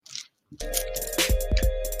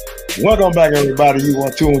Welcome back, everybody. You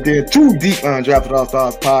want tuned in to the UnDrafted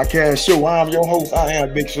AllStarz podcast show. I'm your host. I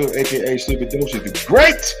am Big Sir, aka Super Dose the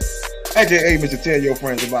Great, aka Mr. Tell Your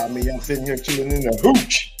Friends About Me. I'm sitting here chilling in the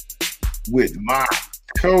hooch with my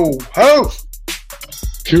co-host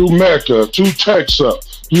Q Mecca, 2 texts up.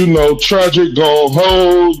 You know, tragic gon'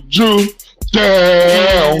 hold you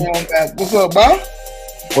down. What's up, Bob?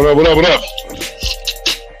 What up, what up, what up?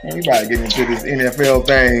 Man, we about to get into this NFL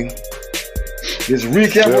thing. This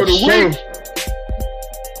recap of the week.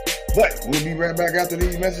 But we'll be right back after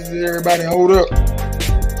these messages. Everybody hold up.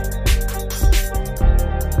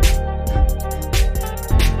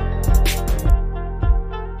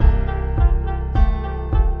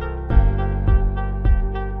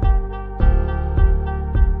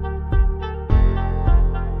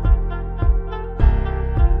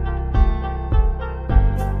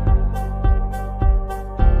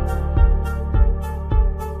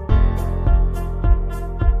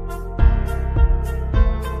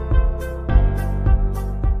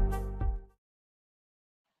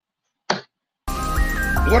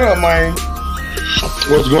 What up, man?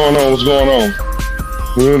 What's going on? What's going on?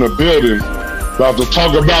 We're in the building. About to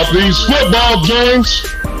talk about these football games.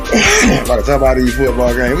 About to talk about these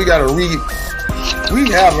football games. We gotta we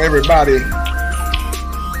have everybody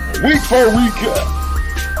week for week. We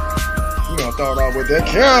gonna start off with that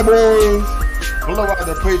Cowboys blow out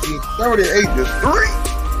the Patriots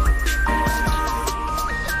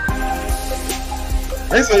 38-3.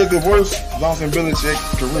 They say it's the worst loss in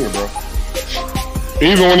Belichick's career, bro.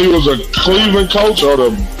 Even when he was a Cleveland coach or the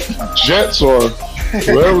Jets or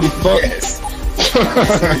whatever the fuck. Yes.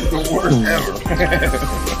 It's the worst ever.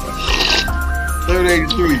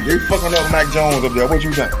 38-3. They fucking up Mac Jones up there. What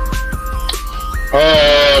you think?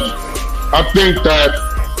 I think that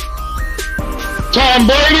Tom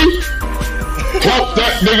Brady helped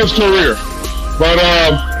that nigga's career. But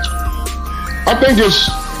I think it's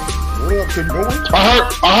I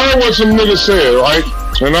heard what some niggas said, right?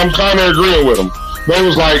 And I'm kinda agreeing with them. They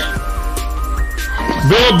was like,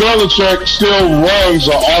 Bill Belichick still runs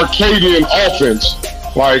an Arcadian offense.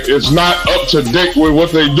 Like, it's not up to date with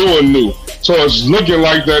what they doing new. So it's looking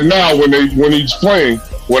like that now when he's playing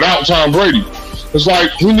without Tom Brady. It's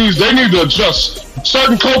like they need to adjust.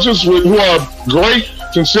 Certain coaches who are great,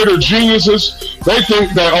 considered geniuses, they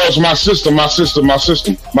think that, oh, it's my system. My system is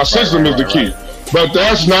the key. But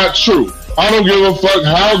that's not true. I don't give a fuck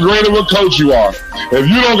how great of a coach you are. If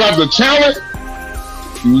you don't got the talent,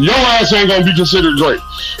 your ass ain't gonna be considered great.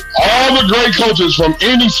 All the great coaches from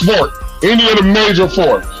any sport, any of the major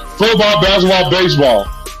four, football, basketball, baseball,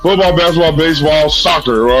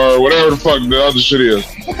 soccer, or whatever the fuck the other shit is.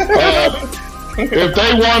 If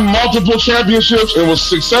they won multiple championships and was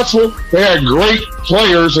successful, they had great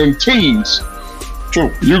players and teams.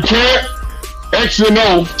 True. You can't X and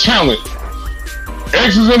O talent.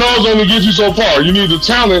 X's and O's only get you so far. You need the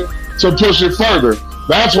talent to push it further.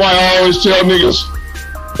 That's why I always tell niggas,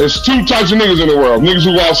 there's 2 types of niggas in the world. Niggas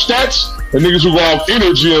who go off stats and niggas who go off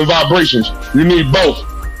energy and vibrations. You need both.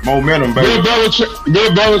 Momentum, baby. Bill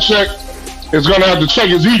Belichick is going to have to check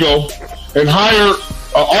his ego and hire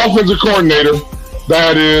an offensive coordinator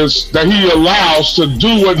that he allows to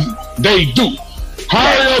do what they do.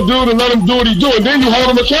 Hire a dude and let him do what he do, and then you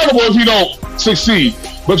hold him accountable if he don't succeed.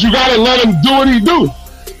 But you got to let him do what he do.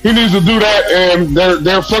 He needs to do that, and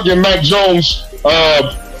they're fucking Mac Jones'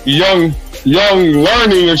 young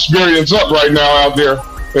learning experience up right now out there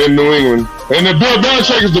in New England. And then Bill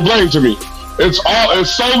Belichick is to blame to me. It's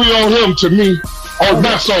solely on him to me, or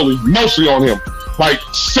not solely, mostly on him. Like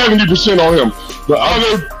 70% on him. The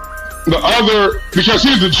other, because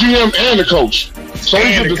he's the GM and the coach. So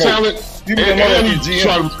he get the talent and he's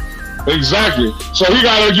trying to, exactly. So he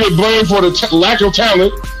got to get blamed for the lack of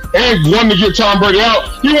talent and wanting to get Tom Brady out.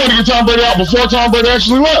 He wanted to get Tom Brady out before Tom Brady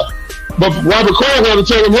actually left. But Robert Kraft had to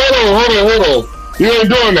tell him, hold on. You ain't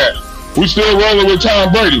doing that. We still rolling with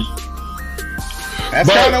Tom Brady. That's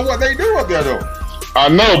kind of what they do up there, though. I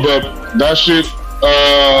know, but that shit... they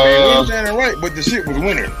was standing right, but the shit was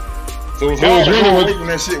winning. So it's hard to go away from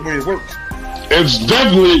that shit when it works. It's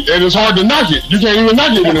definitely, and it's hard to knock it. You can't even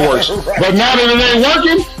knock it when it works. Right. But now that it ain't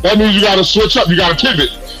working, that means you got to switch up. You got to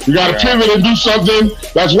pivot. You got to pivot and do something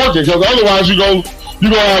that's working. Because otherwise, you're gonna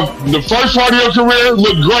have the first part of your career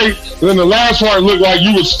look great, and then the last part look like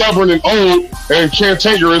you was stubborn and old and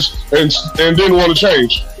cantankerous and didn't want to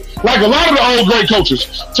change. Like a lot of the old great coaches,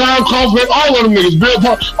 Tom Coughlin, all of them niggas, Bill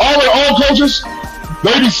Park, all the old coaches,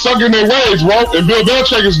 they be sucking their ways, bro. And Bill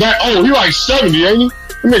Belichick is that old. He like 70, ain't he?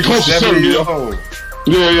 I mean, close to 70 years old.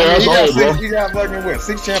 Yeah, that's old, bro. He got fucking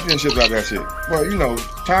 6 championships out of that shit. Well,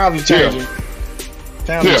 times are changing.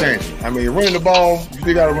 Times are changing. I mean, running the ball, you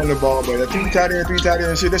still gotta run the ball, but that 3 tight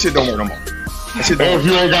end shit, that shit don't work no more. That shit don't work. If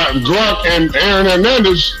you ain't got Gronk and Aaron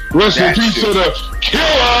Hernandez, rest in peace to the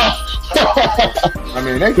killer. I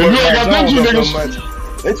mean, they put so much.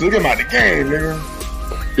 They took him out the game, nigga.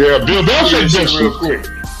 Yeah, Bill Belichick did real quick.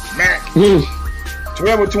 Mac,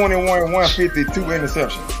 12 of 21, 150, 2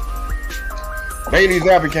 interceptions. Bailey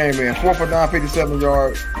Zappi came in, 4 for 9, 57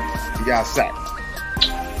 yards. He got sacked.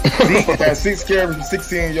 Zeke had 6 carries for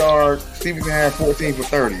 16 yards. Stevenson had 14 for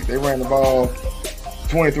 30. They ran the ball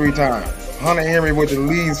 23 times. Hunter Henry was the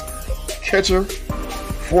lead catcher,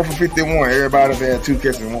 4 for 51. Everybody else had 2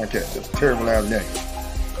 catches and 1 catch. That's a terrible ass game.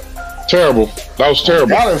 Terrible. That was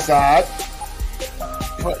terrible. On the other side,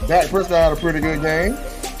 Dak Prescott had a pretty good game.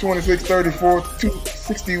 26, 34,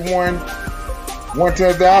 261, 1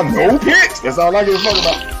 touchdown, no picks. That's all I give a fuck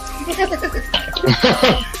about.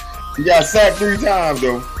 He got sacked 3 times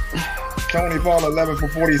though. Tony Paul 11 for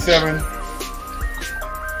 47.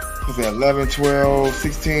 What's that? 11, 12,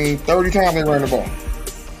 16, 30 times they ran the ball.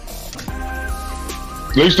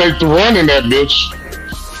 At least they running that bitch.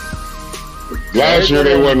 Last year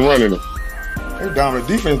they wasn't running it. They dominate.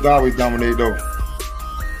 Defense always dominate though.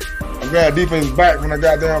 I'm glad defense back when I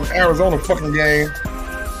got down Arizona fucking game.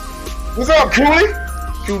 What's up, Cooley?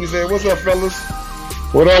 Cooley said, "What's up, fellas?"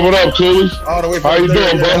 What up, Cooley? All the way from how you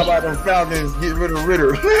doing, bro? How about them Falcons get rid of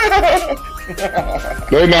Ritter?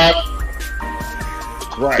 They not.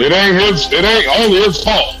 Right. It ain't only his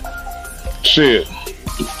fault. Shit.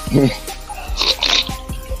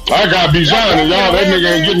 I got Bijan and y'all, that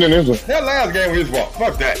nigga ain't getting in this. That last game was his fault.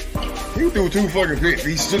 Fuck that. He threw 2 fucking picks.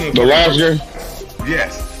 He shouldn't have. The last game?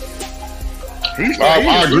 Yes.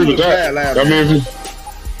 I agree with that. I mean,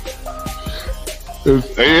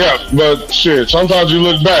 yeah, but shit, sometimes you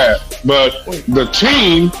look bad. But the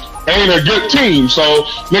team ain't a good team. So,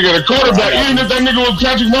 nigga, the quarterback, even if that nigga was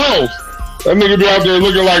Patrick Mahomes, that nigga be out there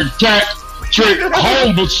looking like Patrick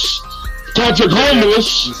Homeless. Patrick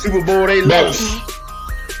Homeless. The Super Bowl they lost.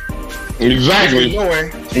 Exactly.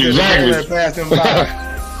 Exactly. Passed him by.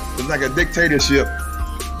 It's like a dictatorship.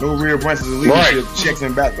 No real branches of leadership. Checks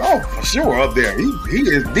him back. Oh, for sure, up there. He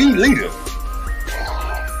is the leader.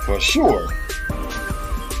 For sure.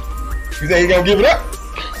 You think he gonna give it up?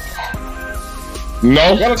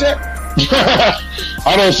 No. Belichick?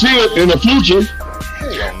 I don't see it in the future.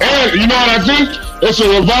 And you know what I think? It's a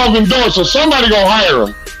revolving door, so somebody gonna hire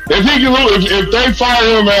him. If he can, if they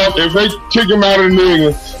fire him out, if they kick him out of New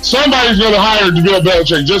England, somebody's gonna hire Bill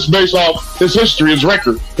Belichick just based off his history, his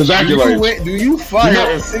record, his accolades. Do you fire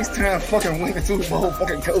a 6-time fucking winning Super Bowl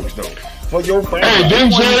fucking coach though? For your franchise? Hey,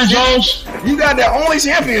 didn't Jerry Jones? You got the only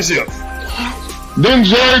championships. Didn't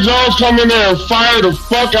Jerry Jones come in there and fire the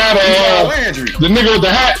fuck out of the nigga with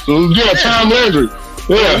the hat? Yeah, Tom Landry.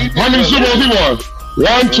 Yeah, how many Super Bowls he won?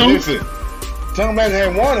 1, 2. Listen, Tom Landry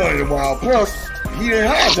had won in a while. Plus, he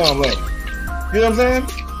didn't hire Tom Landry. You know what I'm saying?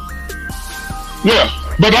 Yeah,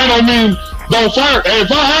 but that don't mean don't fire. Hey,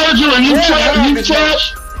 if I hired you and you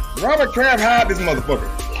trash, Robert Kraft hired this motherfucker.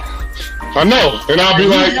 I know, and I'll be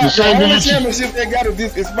like the same thing. The only championship they got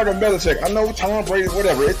is fucking Belichick. I know Tom Brady,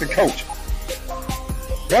 whatever. It's the coach.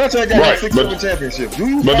 Belichick got 6 championships.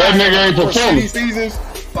 But that nigga ain't performing. Seasons?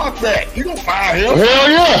 Fuck that. You don't fire him. Hell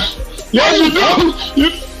yeah. Yes, you do.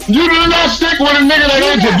 You do not stick with a nigga that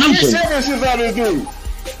ain't producing. Championships out of this dude.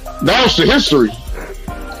 That was the history.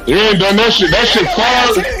 You ain't done that shit. That shit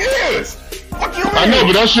far. I know,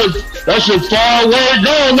 but that shit far way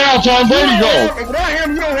gone now. Tom Brady gone. Without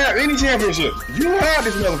him, you don't have any championships. You don't have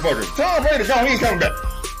this motherfucker. Tom Brady gone. He ain't coming back.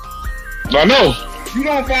 I know. You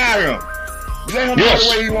don't fire him. You let him go the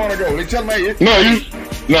way you want to go. They tell me. You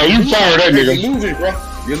fire that nigga. You're losing, bro.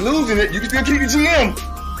 You're losing it. You can still keep the GM,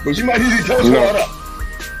 but you might need to coach up.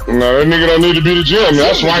 No, that nigga don't need to be the GM.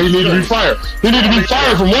 That's why he need to be fired. He need to be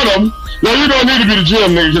fired from one of them. No, you don't need to be the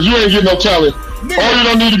GM, nigga, because you ain't getting no talent. Or you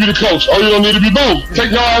don't need to be the coach. Or you don't need to be both. Take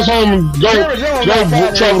your ass home and go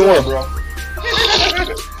travel the world. Bro.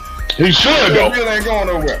 He should, though. He ain't going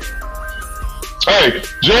nowhere. Hey,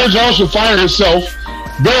 Jerry Jones should fire himself.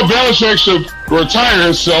 Bill Belichick should retire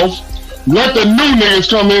himself. Let the new niggas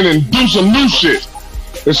come in and do some new shit.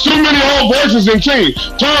 There's too many old voices in team.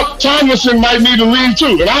 Tomlinson might need to leave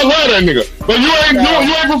too, and I love that nigga. But you ain't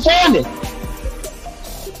performing.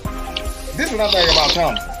 This is what I think about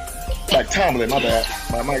Tomlin. Like Tomlin, my bad.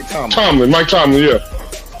 Mike Tomlin, yeah.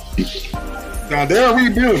 Now they're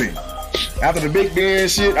rebuilding. After the Big Ben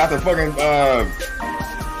shit, after fucking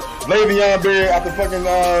Le'Veon Bell, after fucking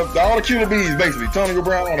all the QBs basically, Tony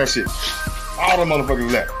Brown, all that shit. All the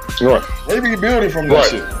motherfuckers left. Right. They rebuilding from that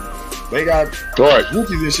shit. They got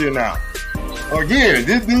rookies and shit now. Again,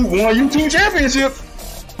 this dude won you 2 championships.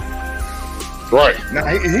 Right. Now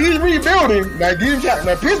he's rebuilding. Now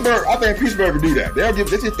Pittsburgh, I think Pittsburgh can do that. They'll give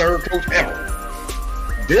this his third coach ever.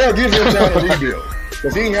 They'll give him time to rebuild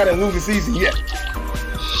because he ain't had a losing season yet.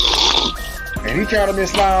 And he kind of been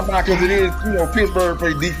sliding by because it is, Pittsburgh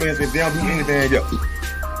play defense and they don't do anything else.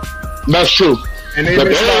 That's true. And they've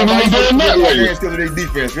been sliding by because of their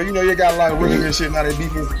defense. Because you got a lot of rookies and shit. Now their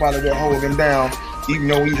defense is probably gonna hold him down. Even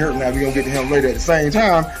though he's hurt now, we're gonna get to him later. At the same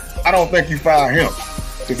time, I don't think you fire him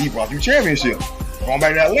because he brought you championship. Going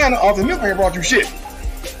back to Atlanta, Arthur Smith ain't brought you shit.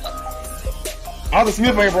 Arthur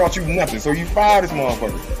Smith ain't brought you nothing. So you fire this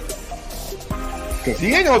motherfucker. Because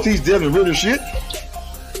he ain't gonna teach Devin Ritter shit.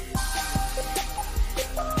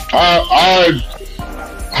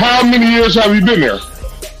 How many years have you been there?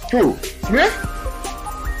 Who? Smith?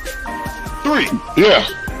 3. Yeah.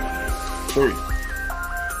 3.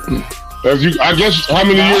 I guess how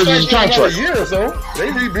many years is his contract? A year or so.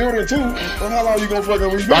 They rebuilding too. So how long you gonna fucking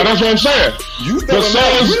rebuild? Nah, that's what I'm saying. The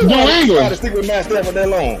Suns, New England. Try to stick with Matt Stafford that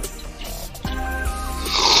long.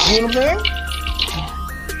 You know what I'm saying?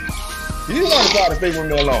 You want to try to stay with him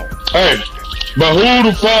that long. Hey, but who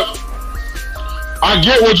the fuck? I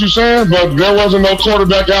get what you're saying, but there wasn't no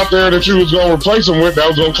quarterback out there that you was gonna replace him with that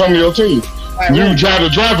was gonna come to your team. You tried to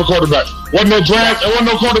draft a quarterback. Wasn't no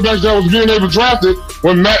quarterbacks that was being able to draft it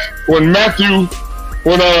when what that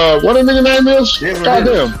nigga name is?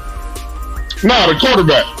 Goddamn. Nah, the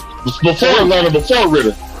quarterback before Atlanta, before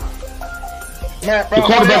Ritter. The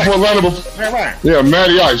quarterback for Atlanta before. Yeah,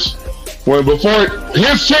 Matty Ice. When before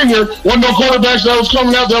his tenure, wasn't no quarterbacks that was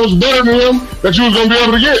coming out that was better than him that you was gonna be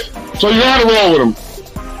able to get. So you had to roll with him.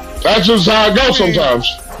 That's just how it goes sometimes.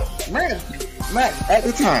 Matt, at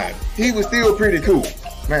the time, he was still pretty cool.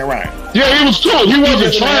 Man, Ryan. Yeah, he was cool. He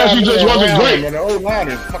wasn't trash. He just wasn't great. And the old line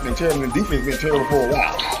is fucking terrible. The defense been terrible for a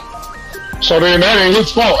while. So then that ain't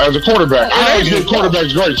his fault as a quarterback. I always give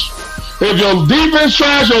quarterbacks grace. If your defense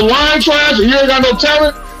trash, your line trash, and you ain't got no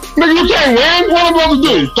talent, nigga, you can't win. What am I supposed to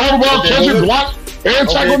do? Throw the ball, catch it, block, and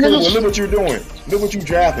tackle niggas? Well, look what you're doing. Look what you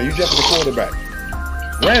drafted. You drafted a quarterback.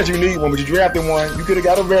 Granted, you need one, but you drafted one. You could have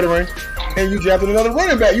got a veteran, and you drafted another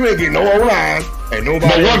running back. You ain't getting no O-line, and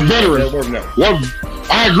nobody. But what veteran?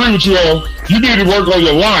 I agree with you all. You need to work on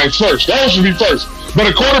your lines first. That should be first. But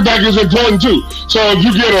a quarterback is important too. So if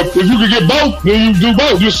you could get both, then you do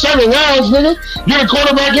both. You're 7 rounds, nigga. Get a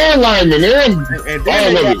quarterback and lineman, and then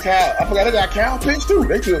they got Kyle. I forgot they got Kyle Pitts too.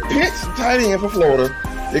 They took Pitts, tight end for Florida.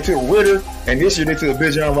 They took Ritter, and this year they took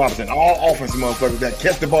Bijan Robinson. All offensive motherfuckers that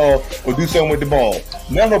catch the ball or do something with the ball.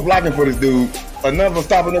 Never blocking for this dude, or never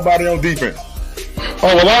stopping nobody on defense.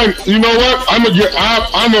 Oh well, you know what? I'm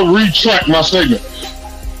gonna retract my statement.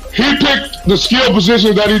 He picked the skill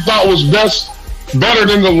positions that he thought was better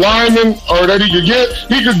than the lineman or that he could get.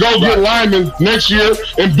 He could go get linemen next year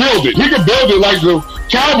and build it. He could build it like the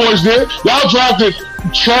Cowboys did. Y'all drafted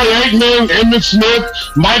Troy Aikman, Emmitt Smith,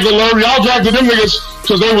 Michael Irvin. Y'all drafted them niggas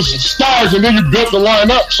because they was stars, and then you built the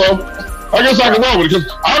line up. So I guess I can roll with it.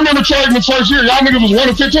 Because I remember Troy Aikman's first year, y'all niggas was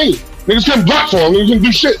 1-15. Niggas couldn't block for him. Niggas couldn't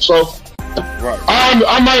do shit. So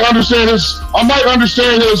I might understand his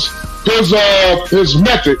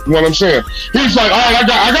method. You know what I'm saying? He's like, all right,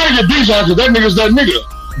 I gotta get Bijan because that nigga's that nigga.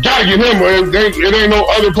 Gotta get him. It ain't no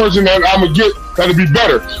other person that I'm gonna get that'll be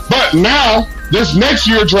better. But now this next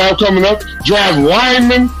year draft coming up, draft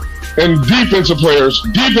linemen and defensive players,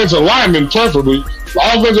 defensive linemen preferably,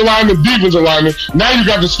 offensive linemen, defensive linemen. Now you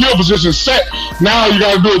got the skill position set. Now all you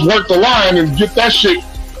gotta do is work the line and get that shit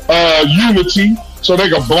unity so they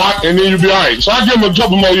can block, and then you'll be all right. So I give them a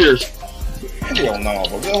couple more years. Hell no,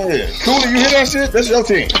 but go ahead. Cooley, you hear that shit? That's your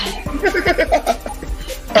team.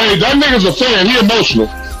 Hey, that nigga's a fan. He emotional.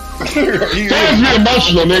 Fans be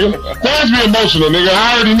emotional, nigga. Fans be emotional, nigga.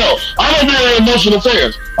 I already know. I don't be an emotional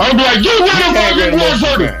fan. I don't be like, get rid of fucking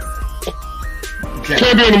Warford.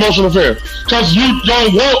 Can't be an emotional fan. Because you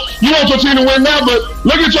want your team to win now, but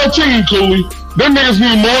look at your team, Cooley. Them niggas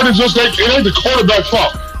need more than just it ain't the quarterback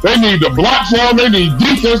fault. They need the block for him. They need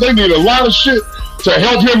defense. They need a lot of shit to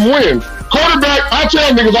help him win. Quarterback, I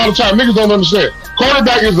tell niggas all the time, niggas don't understand.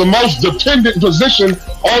 Quarterback is the most dependent position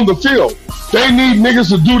on the field. They need niggas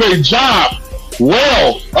to do their job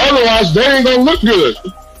well. Otherwise, they ain't gonna look good.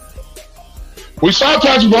 We saw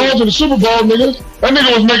Patrick Mahomes in the Super Bowl, nigga. That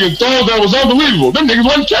nigga was making throws that was unbelievable. Them niggas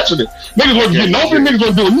wasn't catching it. Niggas wasn't getting open. Niggas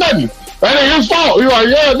wasn't doing nothing. That ain't his fault. He like,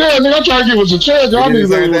 yeah, damn, nigga, I'm trying to give us a chance. Y'all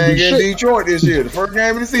niggas ain't gonna do shit. Detroit this year, the first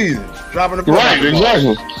game of the season, dropping the right,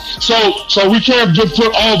 exactly. So we can't just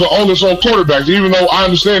put all the onus on quarterbacks, even though I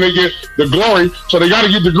understand they get the glory, so they got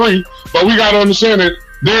to get the degree. But we got to understand that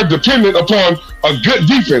they're dependent upon a good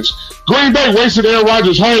defense. Green Bay wasted Aaron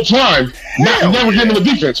Rodgers' whole time, never getting him a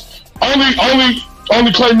defense. Only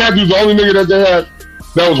only Clay Matthews, the only nigga that they had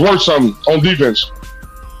that was worth something on defense.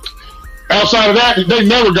 Outside of that, they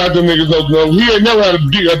never got them niggas. No, he ain't never had a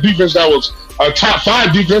defense that was a top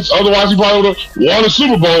 5 defense. Otherwise, he probably would have won a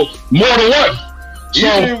Super Bowl more than one.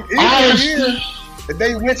 So if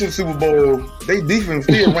they went to the Super Bowl, they defense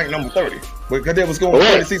still ranked number 30 because they was going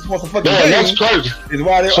 36 points a fucking game. That's crazy. Is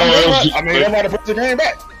why that's why the person came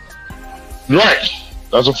back. Right,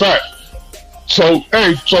 that's a fact. So,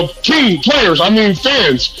 hey, team players, I mean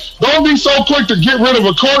fans, don't be so quick to get rid of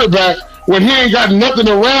a quarterback when he ain't got nothing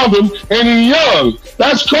around him and he's young.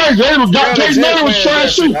 That's crazy. Case Miller was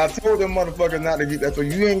trash too. I told them motherfuckers not to get that, so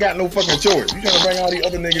you ain't got no fucking choice. You trying to bring all these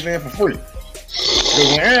other niggas in for free.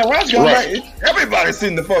 Because when Aaron Rodgers got back, everybody's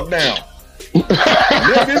sitting the fuck down.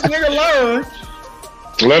 Let this nigga learn.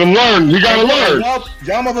 Let him learn. You gotta learn.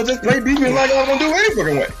 Y'all motherfuckers just play defense like y'all gonna do any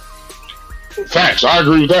fucking way. Facts, I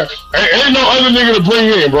agree with that. Ain't no other nigga to bring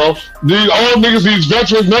in, bro. These old niggas, these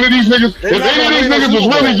veterans, none of these niggas. If any of these niggas was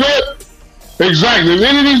really good, exactly. If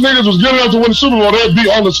any of these niggas was good enough to win the Super Bowl, they'd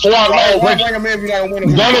be on the squad already.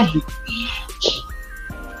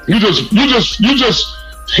 You just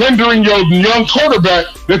hindering your young quarterback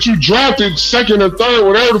that you drafted 2nd or 3rd,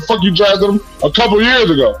 whatever the fuck you drafted him a couple years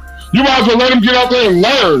ago. You might as well let him get out there and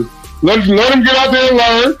learn. Let him get out there and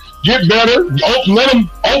learn. Get better. Let him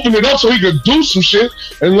open it up so he could do some shit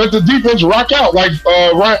and let the defense rock out. Like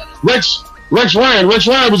Rex Ryan. Rex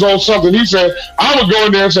Ryan was on something. He said, I would go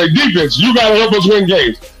in there and say, defense, you got to help us win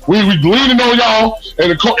games. We leaning on y'all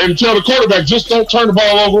and tell the quarterback, just don't turn the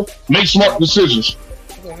ball over. Make smart decisions.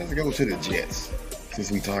 Let's go to the Jets.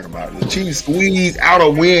 Since we talk about it. The Chiefs squeezed out a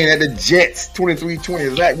win at the Jets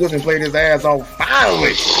 23-20. Zach Wilson played his ass off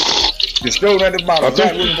finally. Just thrown at the bottom.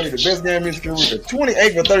 Zach Wilson played the best game of his career.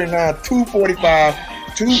 28 for 39, 245,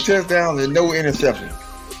 2 touchdowns, and no interceptions.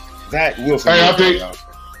 Zach Wilson. Hey,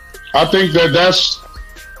 I think that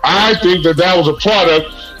was a product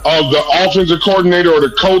of the offensive coordinator or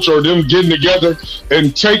the coach or them getting together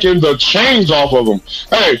and taking the chains off of him.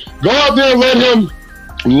 Hey, go out there and let him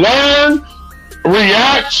learn,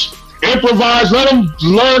 react, improvise. Let him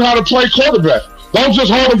learn how to play quarterback. Don't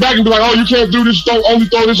just hold him back and be like, oh, you can't do this, don't only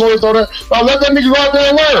throw this, only throw that. Now let that nigga go out there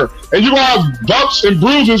and learn. And you're going to have bumps and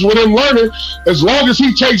bruises with him learning as long as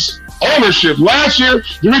he takes ownership. Last year,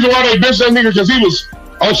 the reason why they benched that nigga because he was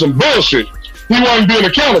on some bullshit. He wasn't being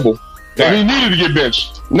accountable. And he needed to get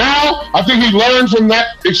benched. Now, I think he learned from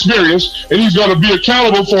that experience, and he's going to be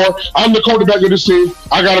accountable for, I'm the quarterback of this team.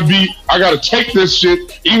 I got to take this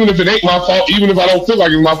shit, even if it ain't my fault, even if I don't feel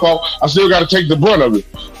like it's my fault, I still got to take the brunt of it.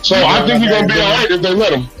 So I think he's going to be all right if they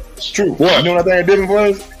let him. It's true. What? You know what I think different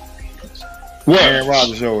was? What? Aaron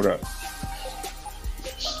Rodgers showed up.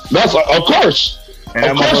 That's, of course.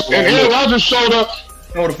 And Aaron Rodgers showed up.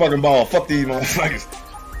 Throw the fucking ball. Fuck these motherfuckers.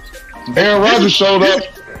 Aaron Rodgers showed up.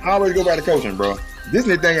 I always go back to coaching, bro. This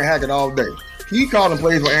nigga thing hacking all day. He calling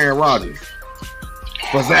plays for Aaron Rodgers.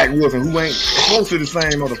 For Zach Wilson, who ain't close to the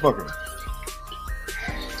same motherfucker.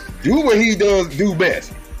 Do what he do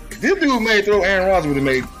best. This dude may throw Aaron Rodgers would have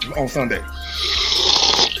made on Sunday.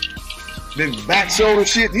 This back shoulder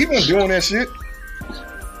shit, he been doing that shit.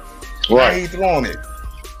 Right. He throwing it.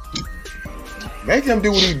 Make him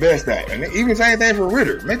do what he's best at. And even same thing for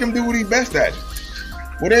Ritter. Make him do what he's best at.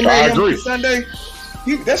 What they made him Sunday,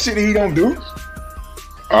 that shit he don't do.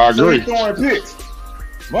 I agree. So throwing picks.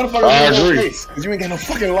 Motherfucker, I agree. Because you ain't got no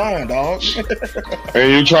fucking line, dog.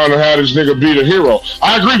 And you trying to have this nigga be the hero.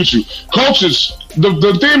 I agree with you. Coaches,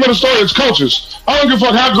 the theme of the story is coaches. I don't give a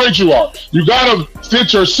fuck how great you are. You gotta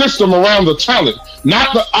fit your system around the talent,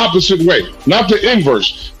 not the opposite way, not the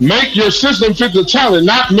inverse. Make your system fit the talent,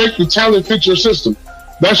 not make the talent fit your system.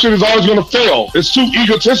 That shit is always gonna fail. It's too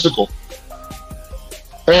egotistical.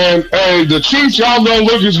 And hey, the Chiefs, y'all don't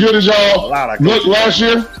look as good as y'all looked last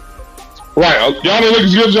year. Right, y'all don't look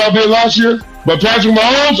as good as y'all did last year. But Patrick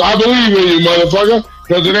Mahomes, I believe in you, motherfucker,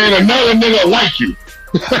 because it ain't another nigga like you.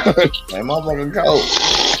 That motherfucker cold.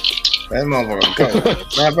 That motherfucker cold.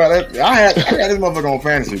 Matter of fact, I had this motherfucker on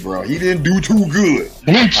fantasy, bro. He didn't do too good.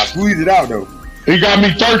 I squeezed it out though. He got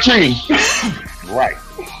me 13. Right.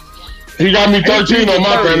 He got me 13 on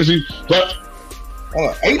my fantasy. But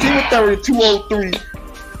 18 to 30, 203,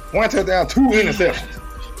 1 touchdown, 2 interceptions.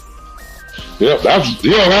 Yep,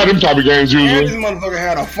 he don't have them type of games usually. And this motherfucker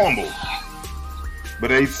had a fumble. But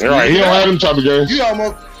they right, he don't have them type of games. You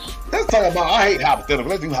almost, let's talk about, I hate hypothetical.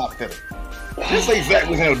 Let's do hypothetical. Let's say Zach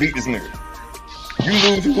was going to beat this nigga. You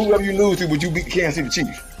lose to whoever you lose to, but you beat Kansas City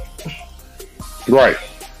Chiefs. Right.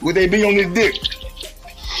 Would they be on this dick?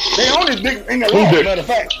 They on this dick in the law, matter of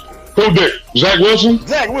fact. Who dick? Zach Wilson?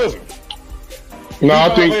 Zach Wilson. No,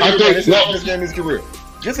 I think this game is his career.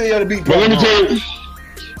 Just say he had to beat. But let me tell you.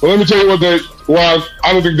 Well, let me tell you well,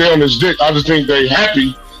 I don't think they're on his dick. I just think they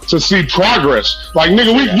happy to see progress. Like,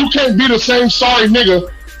 nigga, you can't be the same sorry nigga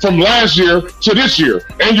from last year to this year.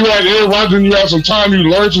 And you had Aaron Rodgers and you had some time, you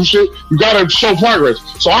learned some shit. You got to show progress.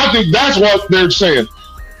 So I think that's what they're saying.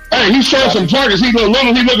 Hey, he's showing some progress. He look a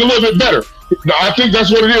little bit better. I think that's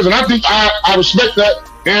what it is. And I think I respect that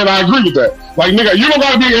and I agree with that. Like, nigga, you don't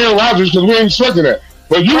got to be Aaron Rodgers because we ain't expecting that.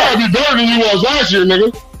 But you got to be better than you was last year,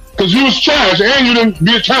 nigga. Because you was trash and you didn't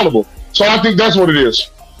be accountable. So I think that's what it is.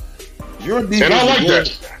 Your defense and I like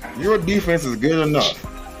that. Your defense is good enough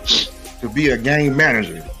to be a game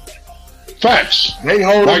manager. Facts. They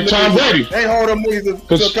hold like Tom Brady. They hold them niggas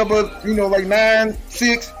to a couple of, like 9,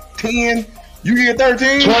 6, 10. You get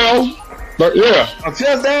 13. 12. But yeah. A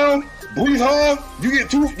touchdown. Breeze Hall. You get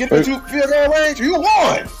the 2 field goal range. You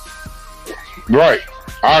won. Right.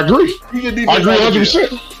 I agree. I agree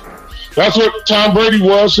 100%. That's what Tom Brady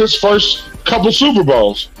was his first couple Super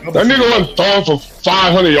Bowls. That nigga wasn't throwing for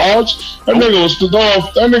 500 yards. That nigga was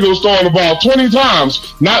throwing the ball 20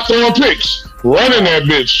 times, not throwing picks, running that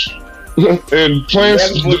bitch, and playing.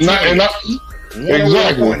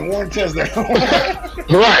 Exactly. One touchdown.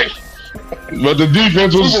 Right. But the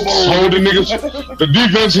defense was holding niggas. The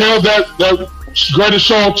defense held that greatest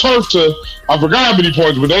show on turf to, I forgot how many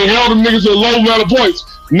points, but they held them niggas to a low amount of points.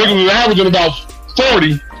 Niggas was averaging about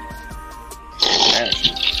 40.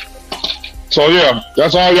 So yeah,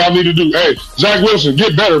 that's all y'all need to do. Hey, Zach Wilson,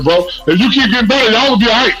 get better, bro. If you keep getting better, y'all will be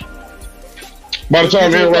alright. By the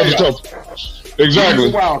time Aaron Rodgers tough.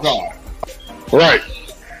 Exactly. Wild card. Right.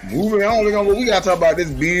 Moving on, we gotta talk about this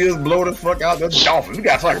Bills blow the fuck out the Dolphins. We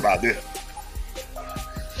gotta talk about this.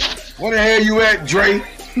 Where the hell you at, Dre?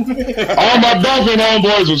 All my Dolphin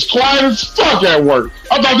homeboys was quiet as fuck at work.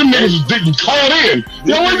 I thought them niggas was getting called in.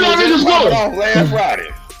 Yo, where y'all niggas going? Last Friday.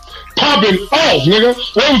 Popping off, nigga.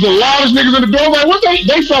 They was the loudest niggas in the building. Like, what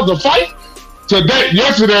they felt the fight? Today,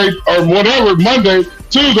 yesterday, or whatever, Monday,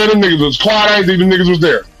 Tuesday, them niggas was quiet. I ain't think the niggas was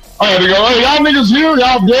there. I had to go, hey, y'all niggas here?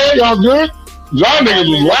 Y'all good? Y'all good? Y'all niggas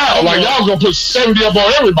was loud. Like, y'all was gonna put 70 up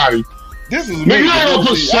on everybody. This is nigga, you ain't gonna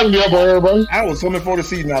put 70 up on everybody. I was coming for the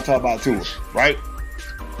season, I talk about Tua, right?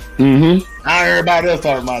 Mm-hmm. Now everybody else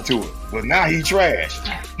talking about Tua, but now he trash.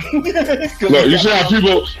 Look, you see how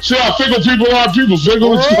fickle people are? People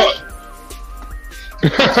fickle as fuck.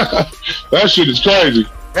 That shit is crazy.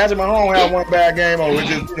 Patrick Mahomes had one bad game.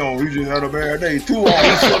 We just had a bad day. Tua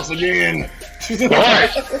sucks again. Right.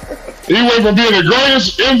 He went from being the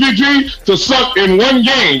greatest MVP to suck in one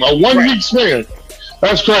game, a 1 week span.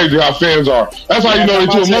 That's crazy how fans are. That's how you know they're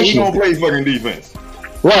too emotional. He don't play fucking defense.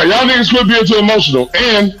 Right, y'all niggas could be too emotional.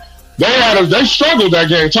 And they struggled that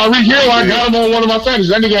game. Tyreek Hill, I got him on one of my fantasies.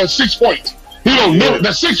 That nigga had 6 points. He don't know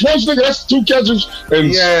that 6 points, nigga. That's 2 catches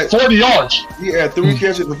and 40 yards. He had 3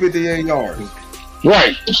 catches for 58 yards.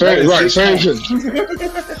 Right, same shit.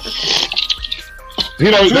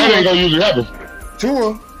 That ain't gonna usually happen.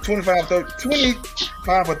 Tua, 25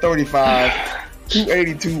 for 35,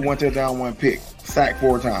 282, 1 touchdown, 1 pick, sacked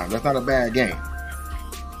 4 times. That's not a bad game.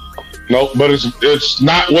 No, but it's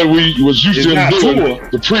not what we was used to doing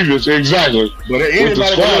the previous, exactly. But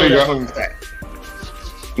anybody can stat.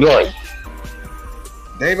 Right.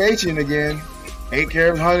 Dave Achen again, 8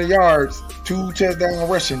 carries, 100 yards, 2 touchdown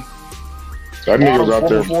rushing. That nigga was out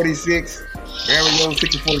there. 46, Barry Lowe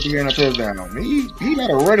 60-43 and a touchdown. He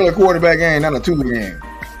not a regular quarterback game, not a Tua game.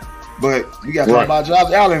 But we got to talk about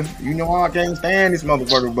Josh Allen. You know I can't stand this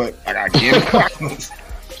motherfucker, but I got to give him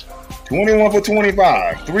 21 for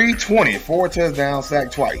 25, 320, 4 touchdowns,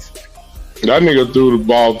 sacked twice. That nigga threw the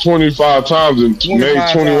ball 25 times and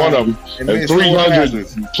made 21 of them and 300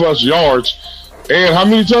 plus yards. And how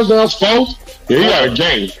many touchdowns? 4? Yeah, he had a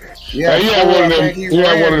game. Yeah, he had one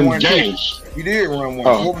of them games. He did run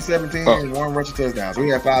one. 4 for 17 and 1 rushing touchdown. So he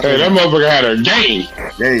had 5. Hey, that motherfucker had a game.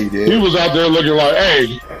 Yeah, he did. He was out there looking like,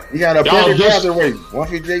 hey. He got a perfect passer rate,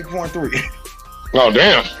 158.3. Oh,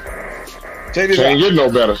 damn. Check this out. Can't get no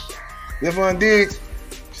better. Stephon Diggs,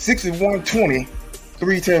 61-20,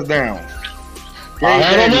 3 touchdowns. I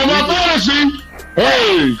had him on my fantasy.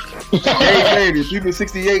 Hey. Hey, baby, people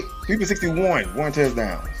 68, people 61, 1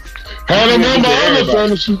 touchdown. Had him on my other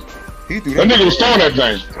fantasy. That nigga was throwing that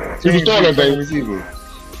thing. He was throwing that thing.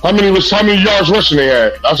 How many yards rushing they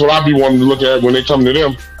had? That's what I be wanting to look at when they come to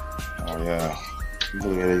them. Oh yeah. You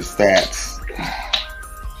look at their stats.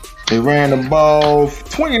 They ran the ball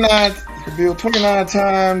 29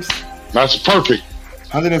 times. That's perfect.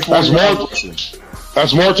 140.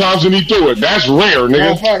 That's more times than he threw it. That's rare,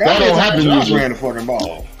 nigga. That don't happen usually. Ran the fucking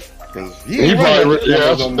ball. He probably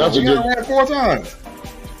that's a good. Ran 4 times.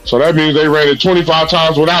 So that means they ran it 25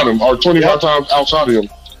 times without him, or 25 times outside of him.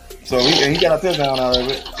 So he got a touchdown out of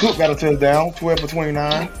it. Cook got a touchdown, 12 for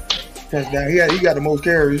 29. Touchdown. He got the most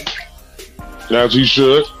carries. As he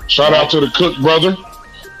should. Shout out to the Cook brother.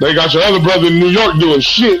 They got your other brother in New York doing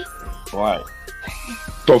shit. Right.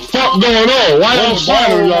 The fuck going on? Why y'all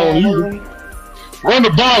signing y'all on you? Run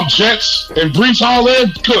the ball, Jets, and Brees Hall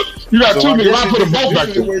and Cook. You got two niggas. I put them both back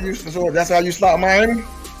there. So that's how you stop Miami?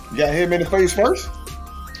 You got him in the face first?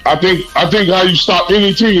 I think how you stop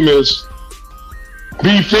any team is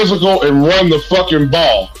be physical and run the fucking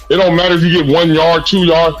ball. It don't matter if you get 1 yard, 2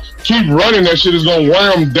 yards. Keep running. That shit is going to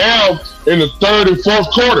wear them down in the third and fourth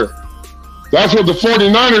quarter. That's what the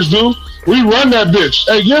 49ers do. We run that bitch.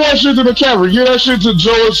 Hey, give that shit to the Cavalry. Give that shit to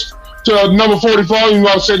George, to number 44. You know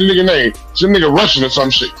how to say the nigga name. It's a nigga Russian or some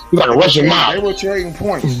shit. He's like a Russian mob. They were trading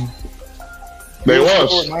points. They was.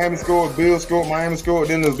 Scored, Miami scored, Bills scored, Miami scored,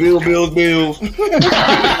 then the Bills.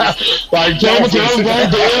 Like, tell me to those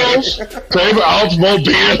Bills. Tell me Osmo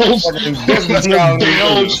Bills.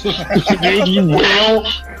 Bills. You will.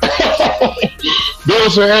 Bill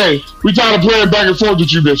said, hey, we tired of playing back and forth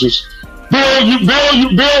with you bitches.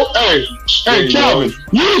 Bill, hey, Calvin,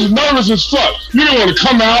 you was nervous as fuck. You didn't want to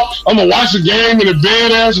come out. I'm going to watch the game in a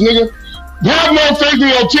bad ass nigga. Have no faith in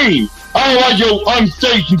your team. I don't like your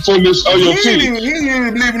unfaithfulness of your team. He didn't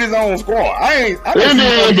even believe in his own squad. I didn't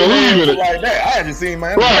even believe in it like that. I just seen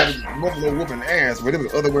my Buffalo whooping ass, but it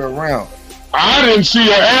was the other way around. I didn't see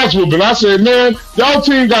your ass whooping. I said, man, y'all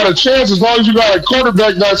team got a chance as long as you got a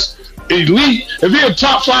quarterback that's elite. If you're a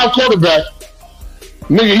top 5 quarterback,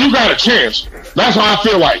 nigga, you got a chance. That's how I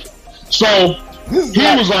feel like. So he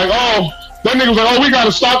was like, oh, that nigga was like, oh, we got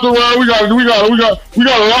to stop the run. We got a lot.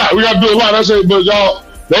 We got to do a lot. I said, but y'all.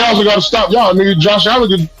 They also got to stop y'all, nigga. Josh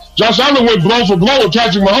Allen went blow for blow with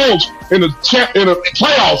Patrick Mahomes in the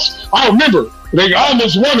playoffs. I remember they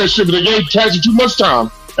almost won that shit, but they gave Patrick too much time.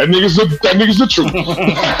 That nigga's the truth.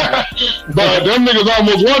 But them niggas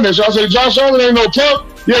almost won that shit. I say Josh Allen ain't no punk.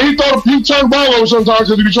 Yeah, he turned the ball over sometimes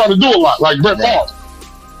because he be trying to do a lot, like Brett Favre.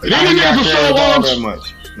 Niggas with strong arms.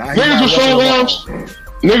 Niggas with strong arms.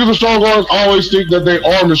 Niggas with strong arms always think that their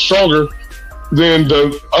arm is stronger then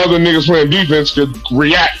the other niggas playing defense could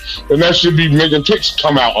react, and that should be making picks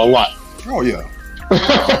come out a lot. Oh yeah.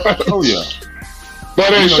 Oh yeah.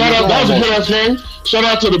 But hey, shout out, that was a good ass game. Shout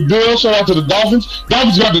out to the Bills, shout out to the Dolphins.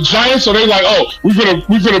 Dolphins got the Giants, so they like, oh, we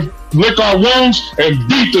finna lick our wounds and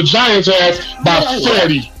beat the Giants ass by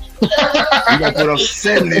 30. You gotta put up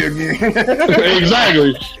 70 again.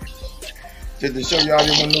 Exactly. Just to show y'all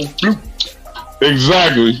there wasn't no fluke.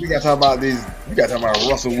 Exactly. We gotta talk about these. We gotta talk about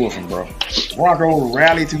Russell Wilson, bro. Broncos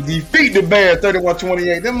rally to defeat the Bears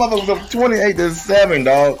 31-28. Them motherfuckers up 28-7,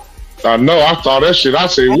 dog. I know. I thought that shit. I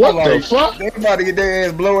say, what the fuck? They about to get their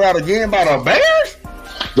ass blown out again by the Bears?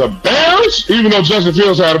 The Bears? Even though Justin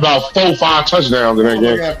Fields had about 4-5 touchdowns in that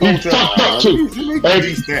game. He fucked up, too.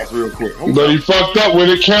 These stats real quick. But he fucked up when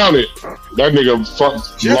it counted. That nigga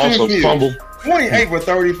lost a fumble. 28 for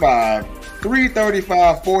 35.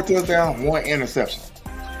 335, 4 touchdowns, 1 interception.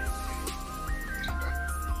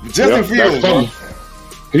 Justin Fields, bro.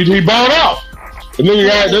 He balled out. The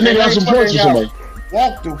nigga got some points for somebody.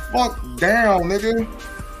 Walk the fuck down, nigga.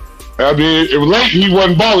 I mean, it was late. He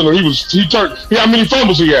wasn't balling. He how many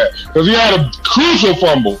fumbles he had? Because he had a crucial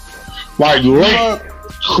fumble, like late,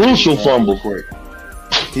 crucial fumble.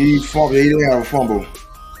 He didn't have a fumble.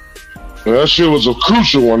 Well, that shit was a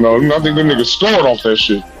crucial one though. I think the nigga scored off that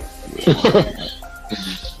shit.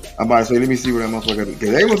 I'm about to say, let me see what that motherfucker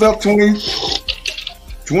did. They was up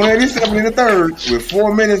 20-87 in the third with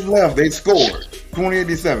 4 minutes left. They scored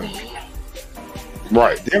 20-87.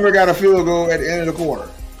 Right. Denver got a field goal at the end of the quarter.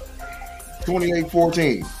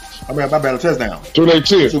 28-14. I mean, my bad, a touchdown.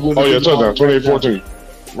 28-10. Oh yeah, touchdown. 28-14.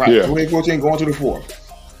 Right. Yeah. 28-14 going to the fourth.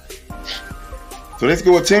 So they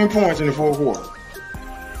scored 10 points in the fourth quarter.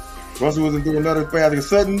 Russell was doing another pass to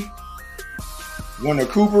Sutton. One to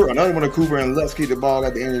Cooper, another one to Cooper, and Lutz keep the ball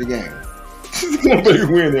at the end of the game. Nobody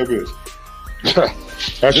win that bitch.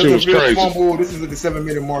 That shit was crazy. Fumble. This is at the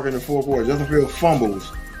 7-minute mark in the fourth quarter. Justin Fields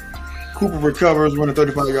fumbles. Cooper recovers, running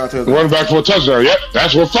 35-yard touchdown. Running back for a touchdown. Yep,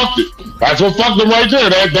 that's what fucked it. That's what fucked him right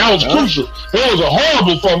there. That was crucial. It was a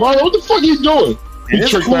horrible fumble. I don't know what the fuck he's doing. He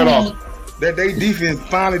tricked that off. That they defense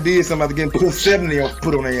finally did something after getting put 70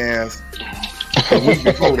 put on their ass a week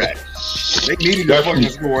before that. They needed to fucking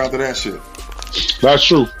score after that shit. That's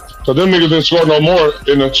true. So them niggas didn't score no more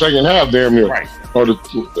in the second half, damn near. Right. Or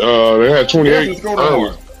they had 28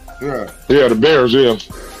 early. Yeah, the Bears, yeah.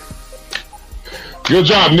 Good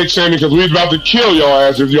job, Nick Sammy, because we was about to kill your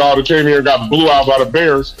ass if y'all came here and got blew out by the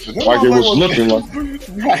Bears like it was looking like.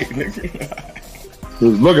 Right. It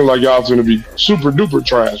was looking like y'all was going to be super duper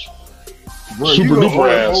trash. super duper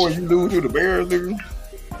ass. Oh, you lose to the Bears, nigga.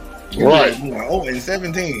 Right.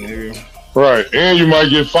 0-17, nigga. Right, and you might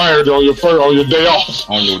get fired on your day off.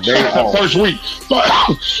 On your day off. First week. But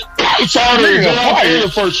it's already your day off and your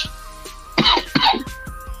first.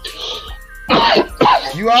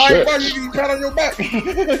 You alright, buddy? You pat on your back.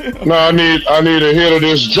 No, I need a hit of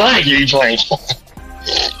this drink you drink.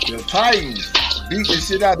 The Titans beat the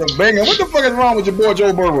shit out of the Bengals. What the fuck is wrong with your boy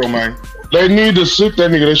Joe Burrow, man? They need to sit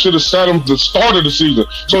that nigga. They should have sat him at the start of the season,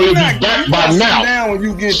 so he'll be back by now. Down when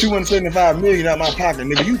you get $275 million out my pocket,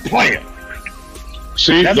 nigga, you playing.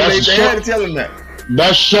 See, that's what they had to tell him that.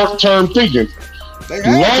 That's short-term thinking.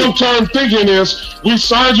 Long-term thinking is, we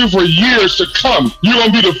signed you for years to come. You're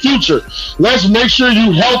gonna be the future. Let's make sure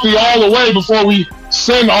you healthy all the way before we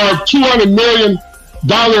send our $200 million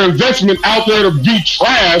investment out there to be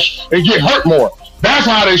trash and get hurt more. That's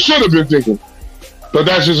how they should have been thinking. But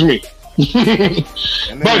that's just me.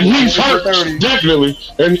 But he's hurt, definitely.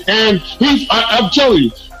 And I'm telling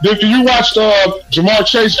you, if you watched Jamar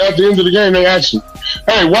Chase at the end of the game, they asked him,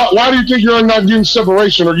 hey, why do you think you're not getting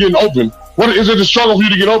separation or getting open? What is it a struggle for you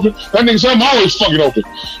to get open? That nigga said, I'm always fucking open.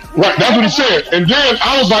 Right, that's what he said. And then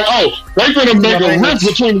I was like, oh, they're gonna make a rift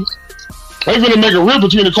between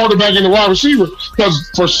the quarterback and the wide receiver, because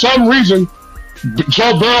for some reason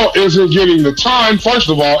Joe Burrow isn't getting the time, first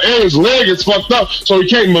of all, and his leg is fucked up, so he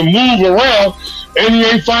can't move around, and he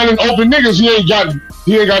ain't finding open niggas. He ain't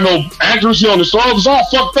got no accuracy on his throws. It's all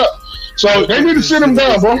fucked up. So they need to sit him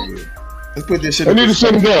down, bro. Let's put this shit. They need to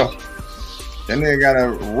sit him down. That nigga got a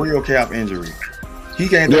real calf injury. He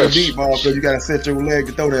can't throw a deep ball because you got to set your leg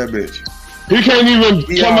to throw that bitch. He can't even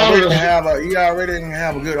come out of he already didn't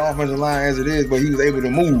have a good offensive line as it is, but he was able to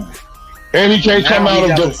move. And he can't come out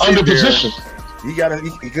of the under position.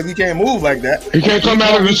 Because he can't move like that. He can't come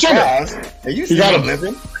out of the center. And you see him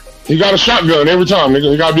living. He got a shotgun every time,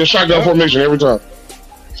 nigga. He got to be a shotgun formation every time.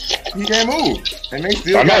 He can't move. And they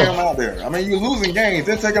still got him out there. I mean, you're losing games.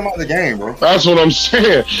 Then take him out of the game, bro. That's what I'm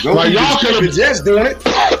saying. Like, y'all could have been just doing it.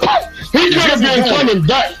 He could have been coming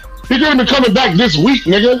back. He could have been coming back this week,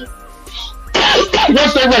 nigga.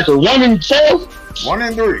 What's their record? 1-4?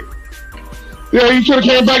 1-3. Yeah, he could have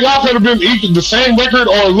came back. Y'all could have been the same record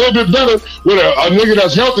or a little bit better with a nigga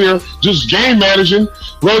that's healthier, just game managing,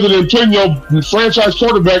 rather than putting your franchise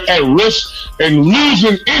quarterback at risk and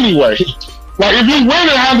losing anyway. Like, if you win,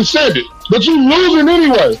 I understand it, but you losing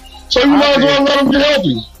anyway, so you might as well let him get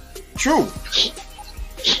healthy. True.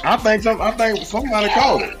 I think somebody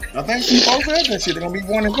called it. I think people said that shit. They're gonna be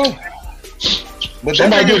 1-4. But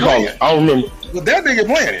somebody did call it. I remember. But that nigga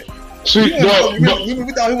playing it. See, we thought he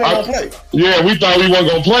wasn't gonna play. Yeah, we thought he wasn't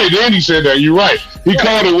gonna play. Then he said that. You're right. He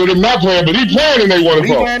called it with him not playing, but he playing and they 1-4.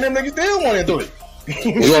 He playing them niggas still 1-3.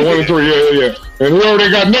 Yeah, 1-3. Yeah. And whoever they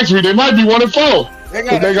got next week, they might be 1-4.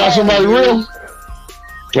 They got somebody real.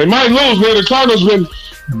 They might lose, man. The Cardinals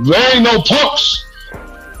they ain't no punks.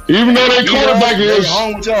 Even though their quarterback is. They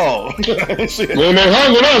hung with y'all. And they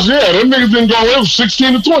hung with us, yeah. Them niggas didn't go, it was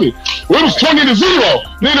 16-20. It was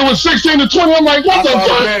 20-0. Then it was 16-20. I'm like, what the fuck?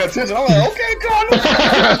 I'm like, okay, Cardinals.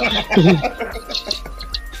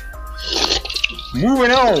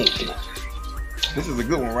 Moving on. This is a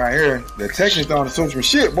good one right here. The Texans throwing some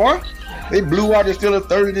shit, boy. They blew out the Steelers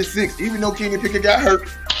 30-6. Even though Kenny Pickett got hurt,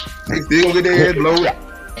 they still get their head blown out.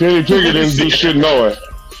 Kenny Pickett didn't do shit nowhere.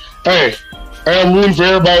 Hey, I'm rooting for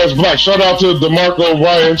everybody that's black. Shout out to DeMarco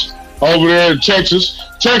Ryans over there in Texas.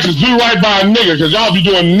 Texas, do right by a nigga, because y'all be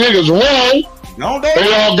doing niggas wrong. Don't they?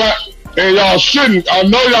 And y'all shouldn't. I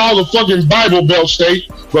know y'all the fucking Bible Belt state,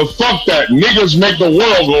 but fuck that. Niggas make the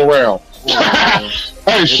world go round.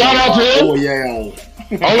 Hey, shout out to him. Oh, yeah.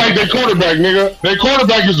 I like their quarterback, nigga. Their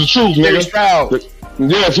quarterback is the truth, nigga.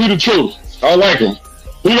 Yes, he the truth. I like him.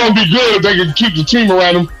 He gonna be good if they can keep the team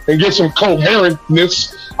around him and get some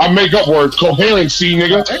coherentness. I make up words, coherency,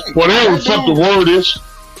 nigga. Whatever the fuck the word is.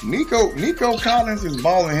 Nico Collins is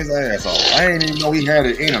balling his ass off. I ain't even know he had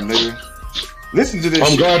it in him, nigga. Listen to this.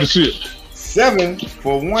 I'm glad to see it. 7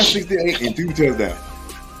 for 168 and 2 touchdowns.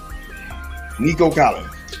 Nico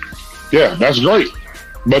Collins. Yeah, that's great.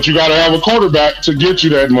 But you gotta have a quarterback to get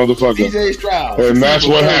you that motherfucker. CJ Stroud. And that's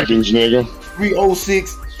what happens, nigga.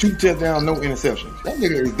 306, 2 touchdowns, no interceptions. That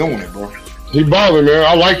nigga is doing it, bro. He balling, man.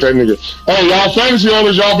 I like that nigga. Hey, y'all fantasy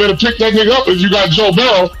owners, y'all better pick that nigga up if you got Joe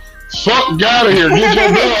Burrow. Fuck out of here. Get Joe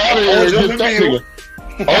Burrow out of here and get that nigga.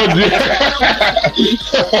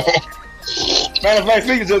 Matter of fact,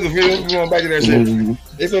 speaking of Joseph Fields, going back to that shit.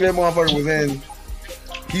 They said that motherfucker was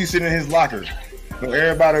he was sitting in his locker. So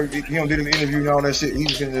everybody, did an interview and all that shit. He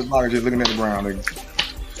was sitting in his locker just looking at the ground. Nigga.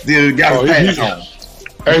 Then got his pants on.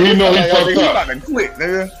 And he know he fucked up. He about to quit,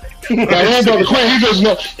 nigga. Brother Quinn, he just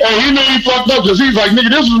know, and he knew he fucked up because he's like, nigga,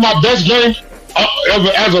 this was my best game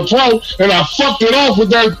as a pro, and I fucked it off with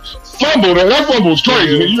that fumble. That fumble was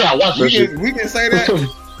crazy. Yeah. You gotta watch that shit. We can say that.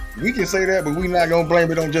 We can say that, but we're not gonna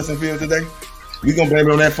blame it on Justin Fields today. We gonna blame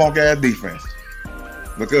it on that funk ass defense.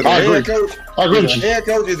 Because the head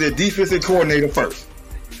coach is the defensive coordinator first.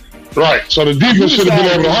 Right. So the defense should have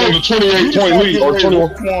been able to hold a 28-point lead or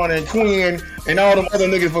 21. And Quinn and all them other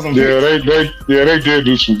niggas for some. Yeah, they did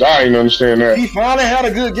do some. I didn't understand that. He finally had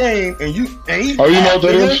a good game, and he. Oh, you know what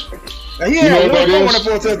that is? And he had one corner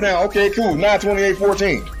for a touchdown. Okay, cool. Now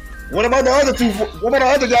 28-14. What about the other two? What about the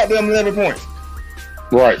other goddamn 11 points?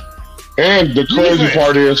 Right. And the crazy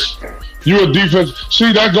part is, you a defense.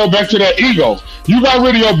 See, that go back to that ego. You got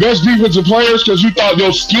rid of your best defensive players because you thought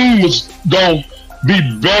your scheme was going to be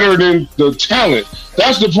better than the talent.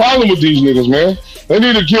 That's the problem with these niggas, man. They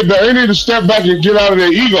need to get back. They need to step back and get out of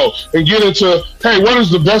their ego and get into, hey, what is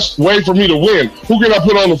the best way for me to win? Who can I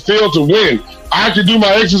put on the field to win? I can do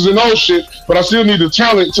my X's and O's shit, but I still need the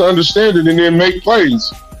talent to understand it and then make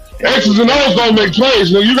plays. X's and O's don't make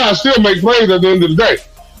plays. Now, you got to still make plays at the end of the day.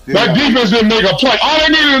 Yeah. That defense didn't make a play. All they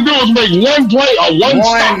needed to do was make one play or one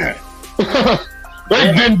stop.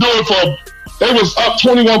 They didn't do it for. They was up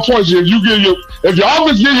 21 points. If your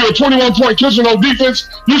offense give you a 21-point cushion on defense,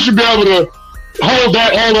 you should be able to hold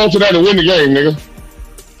on to that and win the game, nigga.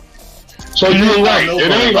 So you're right.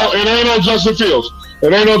 It ain't no Justin Fields.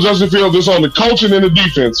 It ain't no Justin Fields. It's on the coaching and the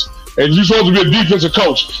defense. And you're supposed to be a defensive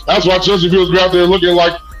coach. That's why Justin Fields be out there looking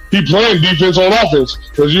like he playing defense on offense,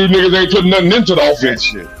 because you niggas ain't putting nothing into the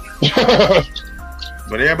offense.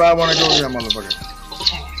 But everybody want to go to that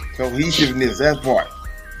motherfucker. Cohesiveness, that part.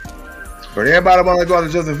 But everybody want to go to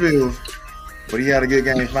Justin Fields, but he had a good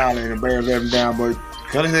game finally, and the Bears let him down, but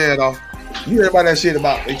cut his head off. You heard about that shit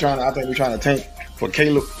about I think they're trying to tank for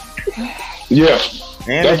Caleb. Yeah,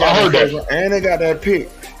 and I heard that. And they got that pick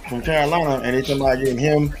from Carolina, and they talking about getting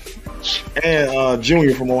him and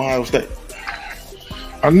Junior from Ohio State.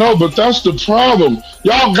 I know, but that's the problem.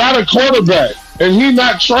 Y'all got a quarterback, and he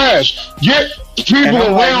not trash. Get people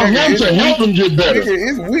around him to help him get better. Nigga,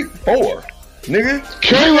 it's week 4, nigga.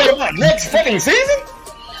 Caleb, next fucking season.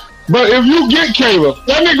 But if you get Caleb,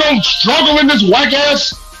 that nigga gonna struggle in this whack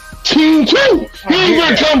ass team too. He ain't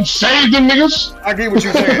gonna come save them niggas. I get what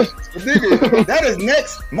you're saying. But nigga, that is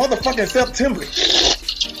next motherfucking September.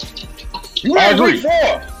 I agree. Week 4,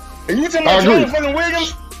 and you talking about fucking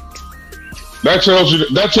Williams? That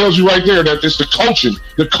tells you right there that it's the coaching.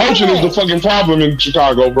 The coaching is the fucking problem in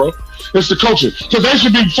Chicago, bro. It's the coaching. Because they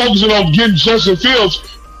should be focusing on getting Justin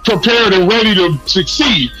Fields prepared and ready to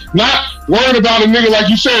succeed. Not worrying about a nigga like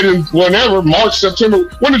you said in whenever, March,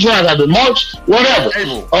 September. When the draft happened? March? Whatever.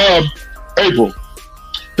 April.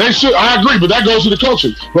 They should. I agree, but that goes to the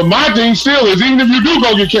coaching. But my thing still is, even if you do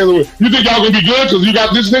go get Caleb, you think y'all gonna be good because you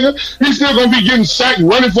got this nigga? He's still gonna be getting sacked,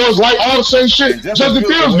 running for his life, all the same shit Justin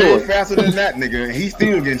Fields doing. Faster than that nigga, and he's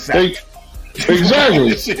still getting sacked.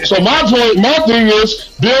 Exactly. So my thing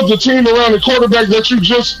is, build the team around the quarterback that you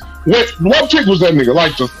just went. What pick was that nigga?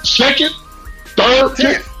 Like the second, third,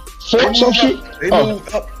 10th, fourth, some shit. They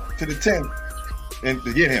moved up to the 10th and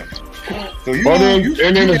to get him. So you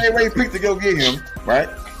get away pick to go get him, right?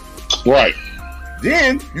 Right.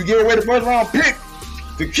 Then you give away the first round pick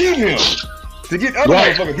to keep him, to get other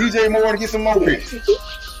motherfuckers, DJ Moore, to get some more picks.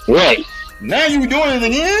 Right. Now you doing it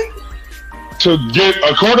again? To get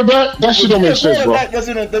a quarterback? That shit don't make sense, bro.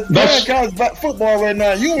 That's college football right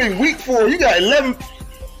now. You in week 4, you got 13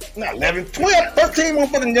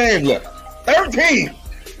 motherfucking games left. 13.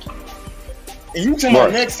 And you talking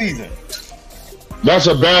about next season. That's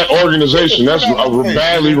a bad organization. That's a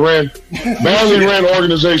badly ran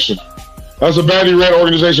organization. That's a badly ran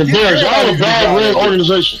organization. Bears, y'all a bad ran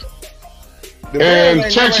organization. And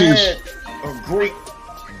Texans, a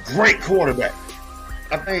great quarterback.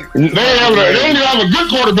 I think they didn't have a good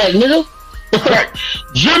quarterback, nigga.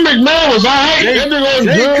 Jim McMahon was alright. That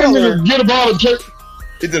nigga get a ball and check.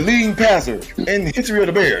 Is the leading passer in the history of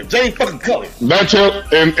the Bears. Jay fucking Cutler. That's him,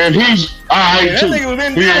 and he's alright too. That nigga was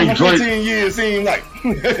in there for 15 years, seemed like.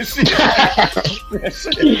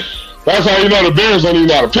 That's how you know the Bears don't even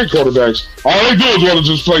know how to pick quarterbacks. All they do is want to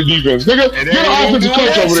just play defense. Nigga, get an offensive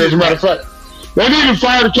coach over there, as a matter of fact. They need to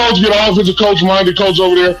fire the coach, get an offensive coach, minded coach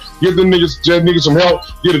over there, get them niggas some help,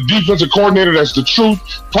 get a defensive coordinator that's the truth,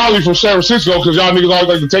 probably from San Francisco, because y'all niggas always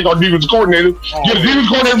like to take our defensive coordinator. Get a defensive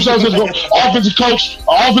coordinator from San Francisco, offensive coach,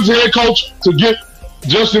 offensive head coach to get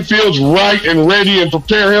Justin Fields right and ready and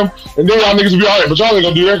prepare him, and then y'all niggas will be all right. But y'all ain't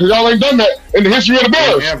gonna do that because y'all ain't done that in the history of the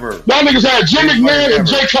Bears. Y'all niggas had Jim McMahon and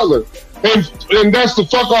Jay Cutler, and that's the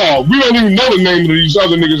fuck all. We don't even know the name of these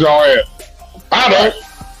other niggas y'all had. I don't.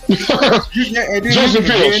 Justin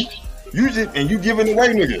Fields. You giving away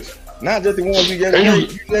niggas. Not just the ones you gave away.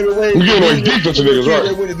 You giving away defensive niggas, right?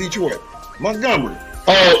 They went to Detroit. Montgomery.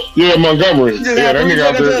 Oh, yeah, Montgomery. Yeah, that nigga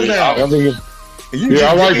out there.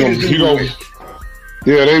 I like him.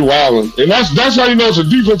 Yeah, they wildin'. And that's how you know it's a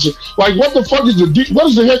defensive. Like, what the fuck is what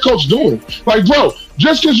is the head coach doing? Like, bro,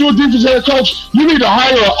 just because you're a defensive head coach, you need to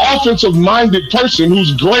hire an offensive-minded person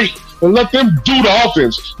who's great and let them do the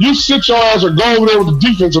offense. You sit your ass or go over there with the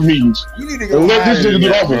defensive meetings. You need to go and let this nigga do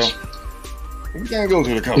the offense. We can't go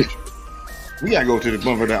to the coach. We gotta go to the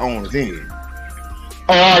bumper that owns the team.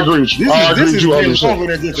 Oh, I agree with you. I agree with you 100%.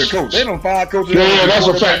 Than just a coach. They don't fire coaches. Yeah, that's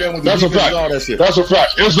a fact. That's a fact. That's a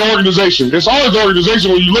fact. It's the organization. It's always the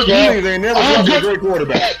organization when you look at it. They never drafted a great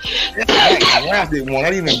quarterback. They drafted one.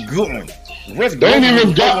 Not even a good one. They ain't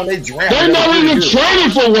even got. They not even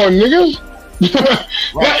traded for one, nigga.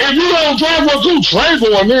 Right. If you don't draft one, go trade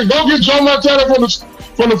for one, nigga. Go get Joe Montana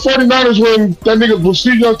from the 49ers when that nigga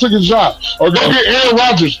Steve Young took his job. Or go get Aaron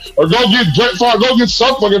Rodgers. Or go get Brett Favre. Go get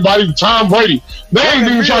some fucking body, Tom Brady. They ain't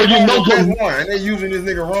even trying to get no coach. And they using this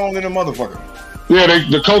nigga wrong in the motherfucker. Yeah,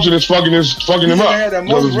 the coaching is fucking him up. Had that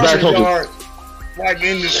most rushing yard, like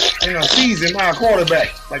in a season, my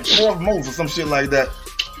quarterback, like fourth most or some shit like that.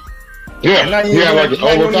 Yeah, like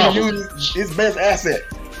over 1,000. His best asset.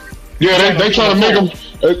 Yeah, they try to make him.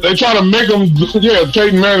 They try to make him. Yeah,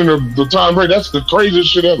 Peyton Manning or the Tom Brady. That's the craziest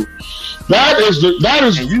shit ever. That is.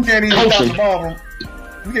 And you can't even coaching. stop the ball.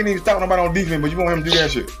 You can't even stop nobody on defense, but you want him to do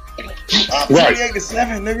that shit. You up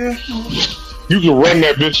 28-7, nigga. You can run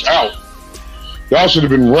that bitch out. Y'all should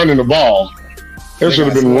have been running the ball. It should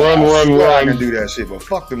have been run. I can do that shit, but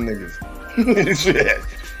fuck them niggas. Shit.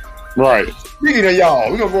 Right. Speaking of y'all,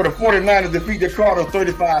 we're going to go to 49ers defeat the Cardinals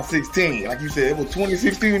 35-16. Like you said, it was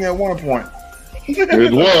 2016 at one point.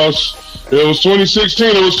 It was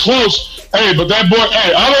 2016. It was close. Hey, but that boy,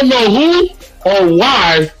 I don't know who or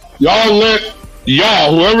why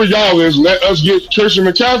whoever y'all is, let us get Christian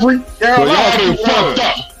McCaffrey. Yeah, but y'all done fucked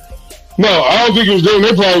up. No, I don't think it was them.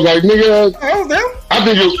 They probably was like, nigga. That was them? I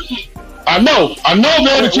think it was. I know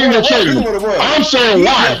they're the team that traded him. I'm saying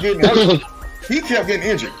why. He kept getting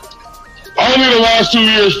injured. Only the last 2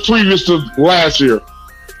 years previous to last year.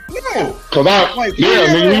 No. Cause nigga, he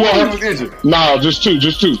was injured. Nah, just two.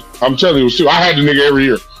 I'm telling you, it was two. I had the nigga every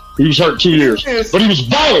year. He was hurt 2 years, but he was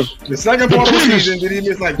balling. The second part of the season, did he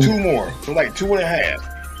miss like two more? So like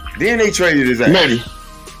 2.5. Then they traded his ass.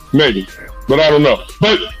 Maybe, but I don't know.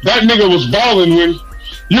 But that nigga was balling when.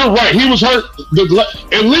 You're right. He was hurt.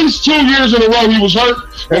 At least 2 years in a row, he was hurt.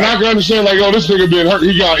 And I can understand, like, this nigga been hurt.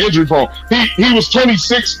 He got injury prone. He was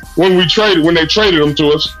 26 when they traded him to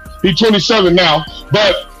us. He's 27 now.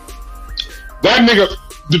 But that nigga,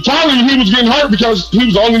 probably he was getting hurt because he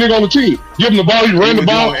was the only nigga on the team. Give him the ball, he ran the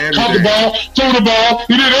ball, caught the ball, threw the ball.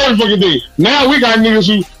 He did every fucking thing. Now we got niggas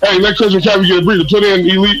who, let Christian McCaffrey get a breather. Put in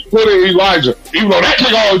Elijah. Even though that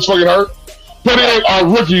nigga always fucking hurt. Put in our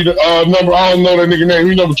rookie number. I don't know that nigga name.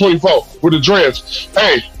 He's number 24 with the dreads.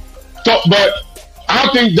 But I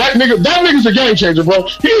think that nigga's a game changer, bro.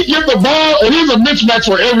 He get the ball and he's a mismatch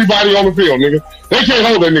for everybody on the field, nigga. They can't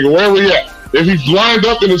hold that nigga wherever he at. If he's lined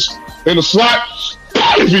up in the slot,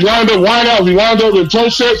 if he lined up wide out, if he lined up in pro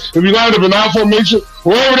set, if he lined up in out formation,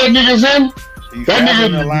 wherever that nigga's in,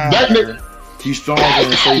 that nigga. He's stronger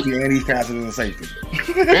than safety and he's faster than safety.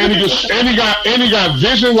 and he got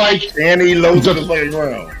vision and he low to the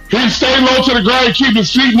ground. He stay low to the ground, he keep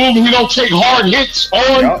his feet moving, he don't take hard hits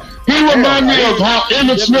on. Yep. He remind me of how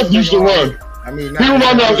Emmitt Smith used to run. He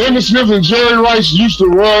remind me of Emmitt Smith and Jerry Rice used to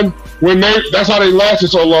run that's how they lasted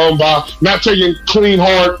so long, by not taking clean,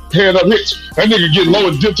 hard, head up hits. That nigga get low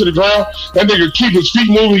and dip to the ground. That nigga keep his feet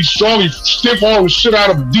moving. He's strong. He stiff arm the shit out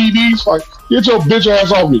of DBs. Like, get your bitch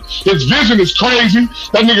ass off me. His vision is crazy.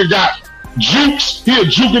 That nigga got jukes. He a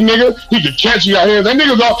juking nigga. He can catch you out here. That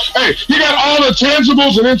nigga's he got all the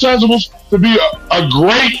tangibles and intangibles to be a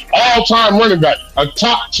great all-time running back, a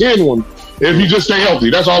top 10 one. If he just stay healthy,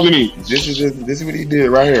 that's all he needs. This is what he did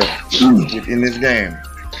right here in this game.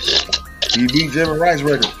 He beat Jerry Rice's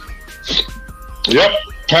record. Yep,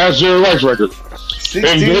 past Jerry Rice's record.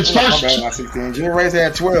 16. Jerry Rice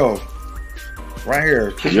had 12. Right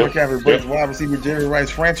here. Christian McCaffrey breaks wide receiver Jerry Rice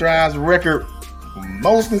franchise record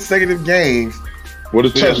most consecutive games with a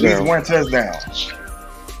touchdown. At least one touchdown.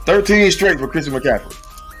 13 straight for Christian McCaffrey.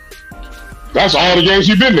 That's all the games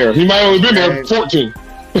he's been there. He might only been there 14.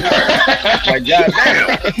 Like, goddamn.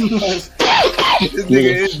 This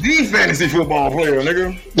nigga is the fantasy football player,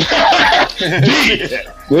 nigga.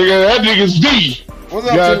 Nigga, that nigga's D. What's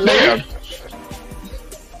up, T-Lane?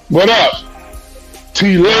 What up?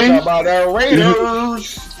 T-Lane? Talk about our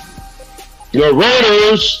Raiders. The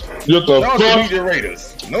Raiders. Get the Y'all fuck. beat the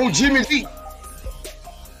Raiders. No Jimmy G.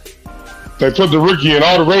 They put the rookie in.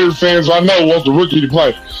 All the Raiders fans I know want the rookie to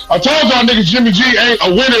play. I told y'all niggas Jimmy G ain't a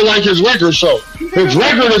winner like his record show. His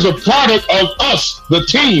record is a product of us, the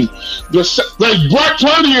team. Brock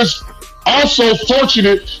Purdy is also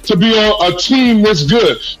fortunate to be on a team this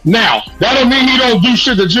good. Now, that don't mean he don't do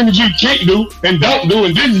shit that Jimmy G can't do and don't do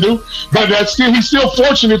and didn't do, but he's still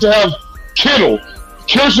fortunate to have Kittle,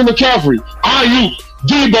 Christian McCaffrey, Ayuk,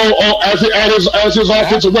 Debo as his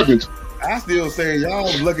offensive weapons. I still say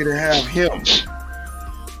y'all lucky to have him.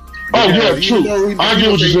 Oh yeah, true. I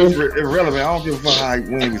get what you're saying. Irrelevant. I don't give a fuck how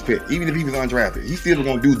when he was picked. Even if he was undrafted, he's still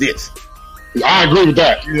gonna do this. I agree with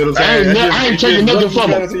that. You know what I'm saying? I ain't taking nothing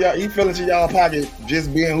from him. He fell into y'all pocket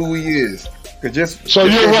just being who he is. So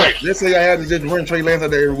you're right. Let's say I had to just run Trey Lance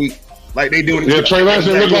out there every week. Like they do it. Yeah, Trey Lance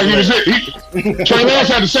didn't look like he was it. Trey Lance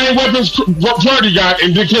had the same weapons Purdy got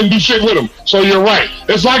and couldn't do shit with him. So you're right.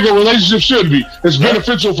 It's like a relationship should be. It's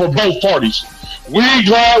beneficial for both parties. We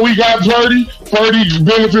glad we got Purdy. Purdy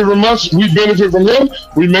benefit from us. We benefit from him.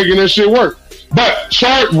 We making that shit work. But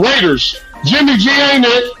Chart Raiders, Jimmy G ain't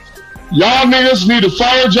it. Y'all niggas need to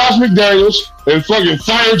fire Josh McDaniels and fucking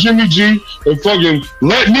fire Jimmy G and fucking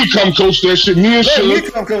let me come coach that shit. Me and shit. Let me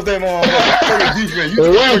come coach that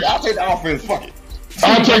motherfucker. I'll take the offense. Fuck it.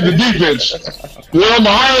 I'll take the defense. I'm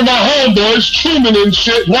hiring my homeboys, Truman and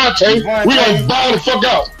shit, Monte. We gonna ball the fuck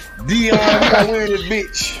out. Dion, we gonna win this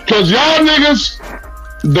bitch. Cause y'all niggas,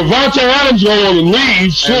 Devontae Adams gonna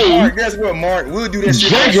leave soon. Mark, guess what, Mark? We'll do that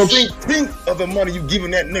shit. Think of the money you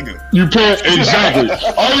giving that nigga. You pay exactly.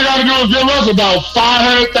 All you gotta do is give us about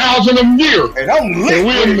 $500,000 a year. And I'm lit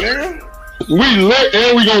with it, nigga. We lit,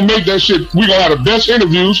 and we gonna make that shit. We gonna have the best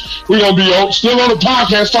interviews. We gonna be still on the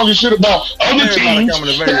podcast talking shit about other teams. Coming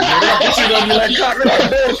to Vegas, that shit gonna be like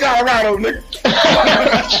Colorado, nigga.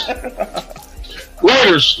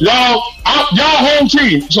 Raiders, y'all home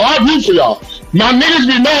team, so I root for y'all. My niggas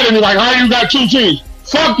be mad at me like, how you got two teams?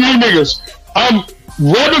 Fuck you niggas. I'm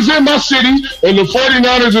represent my city, and the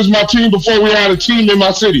 49ers is my team before we had a team in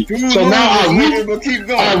my city. So now I root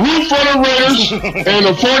for the Raiders and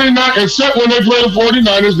the 49ers, except when they play the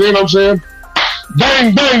 49ers, then I'm saying,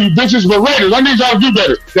 bang, bang, you bitches, but Raiders, I need y'all to do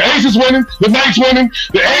better. The Aces winning, the Knights winning,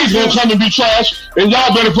 the A's gonna come and be trash, and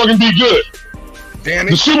y'all better fucking be good. Damn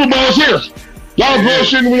it. The Super Bowl's here. Y'all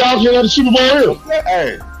bullshitting, we out here at the Super Bowl here.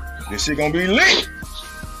 Hey, this shit gonna be lit.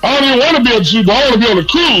 I don't even want to be at the Super Bowl. I want to be on the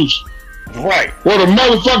cruise. Right. Where they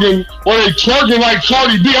twerking like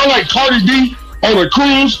Cardi B. I like Cardi B on a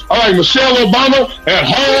cruise. I like Michelle Obama at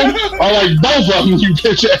home. I like both of them, you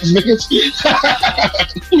bitch ass niggas.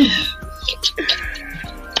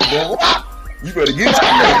 You better get to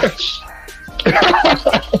that.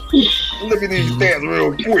 Look at these stats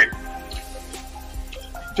real quick.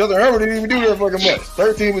 Justin Herbert didn't even do that fucking much.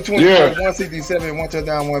 13 with 20, 167, 1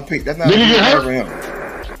 touchdown, 1 pick. That's not Did he get hurt? For him.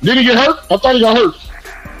 Did he get hurt? I thought he got hurt.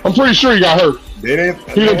 I'm pretty sure he got hurt. He didn't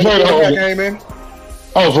play the whole game in.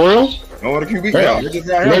 Oh, for real? No other QB got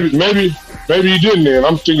maybe he didn't then.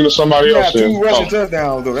 I'm thinking of somebody else. He got 2 rushing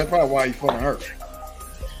touchdowns though. That's probably why he fucking hurt.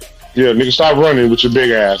 Yeah, nigga, stop running with your big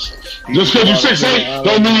ass. Just because you're 6'8",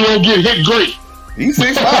 don't mean you don't get hit great. He's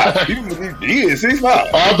 6'5". He is 6'5".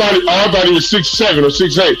 I thought he was 6'7" or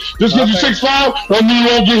 6'8". Just because you're 6'5", don't mean you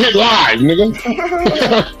won't get hit live, nigga.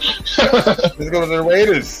 Let's go to the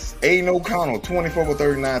Raiders. Aiden O'Connell, 24 for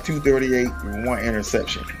 39, 238, and 1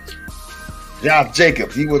 interception. Josh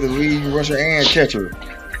Jacobs, he was the lead rusher and catcher.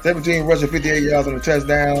 17 rushing, 58 yards on the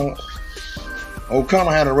touchdown.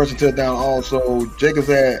 O'Connell had a rushing touchdown also. Jacobs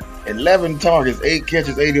had 11 targets, 8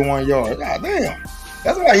 catches, 81 yards. God damn.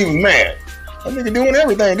 That's why he was mad. That nigga doing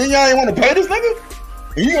everything. Then y'all ain't want to pay this nigga?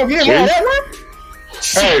 And you gonna give him all that one?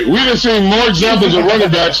 Hey, we done seen more examples of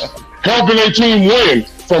running backs helping their team win.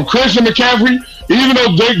 From Christian McCaffrey, even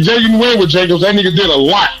though Jake didn't win with Jacobs, that nigga did a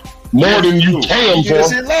lot more than you pay him for.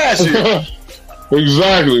 Shit last year.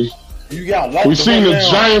 Exactly. We seen the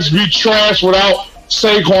Giants be trash without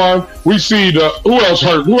Saquon. We see who else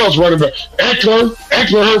hurt? Who else running back? Eckler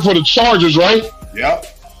hurt for the Chargers, right? Yep.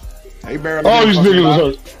 All these niggas are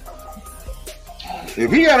hurt. If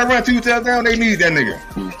he gotta run 2 touchdowns, they need that nigga.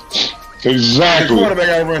 Exactly. The quarterback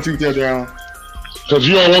gotta run 2 touchdowns. Because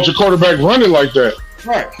you don't want your quarterback running like that.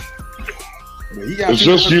 Right. But he got it's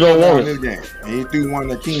just you don't want it. This game. And he threw one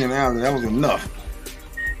to Keenan Allen. That was enough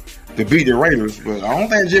to beat the Raiders. But I don't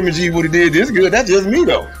think Jimmy G would have did this good. That's just me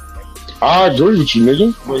though. I agree with you,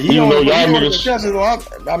 nigga. But even though y'all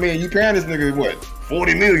niggas, I mean, you paying this nigga what?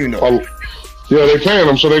 $40 million though. Yeah, they paying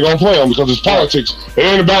him, so they gonna play him because it's politics. It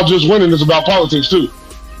ain't about just winning; it's about politics too.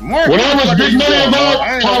 Mark, whenever it's big money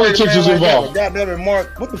involved, politics is involved. Goddamn it,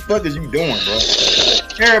 Mark, what the fuck is you doing, bro?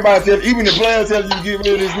 Everybody tells, even the players tell you get rid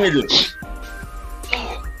of this nigga.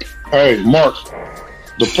 Hey, Mark,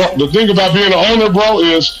 the thing about being an owner, bro,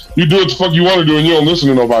 is you do what the fuck you want to do and you don't listen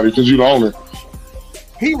to nobody because you're the owner.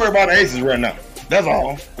 He worried about the Aces right now. That's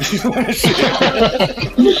all.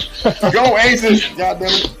 Go Aces, goddamn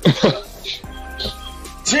it.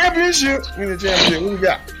 Championship. In the championship, what we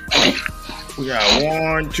got? We got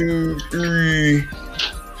 1, 2, 3.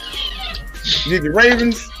 Did the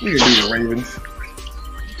Ravens? We didn't do the Ravens.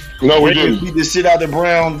 No, we didn't. Beat this shit out the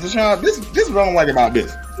Browns. Deshaun, this is what I don't like about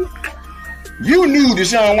this. You knew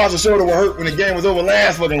Deshaun Watson shoulder would hurt when the game was over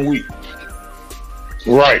last fucking week.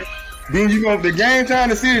 Right. Then the game time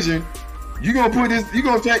decision, you gonna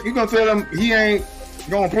tell him he ain't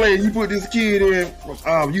gonna play. You put this kid in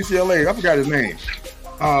UCLA. I forgot his name.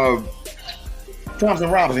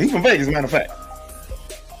 Thompson Robinson. He's from Vegas, matter of fact.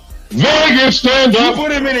 Vegas, stand up. You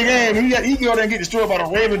put him in the game. He go there and get destroyed by the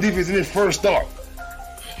Ravens defense in his first start.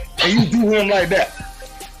 And you do him like that.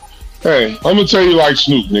 Hey, I'm gonna tell you like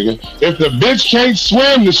Snoop, nigga. If the bitch can't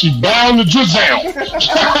swim, then she bound to drown. Put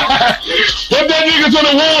that nigga to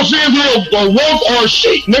the wall, see if he a wolf or a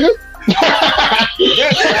sheep, nigga.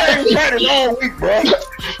 That ain't practice all week, bro.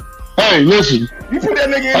 Hey, listen. You put that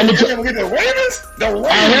nigga in there and get the Ravens? The Ravens.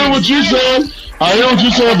 I hear what you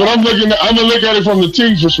saying. But I'm gonna look at it from the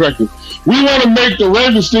team's perspective. We want to make the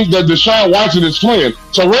Ravens think that Deshaun Watson is playing.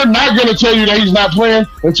 So we're not going to tell you that he's not playing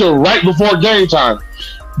until right before game time.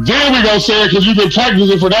 Then we going to say it because you've been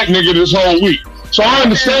practicing for that nigga this whole week. So I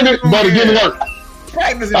understand it, but it didn't work.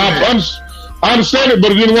 I understand it,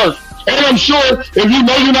 but it didn't work. And I'm sure if you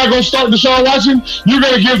know you're not going to start Deshaun Watson, you're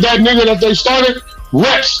going to give that nigga that they started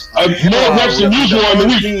reps, more reps than usual in the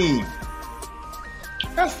week.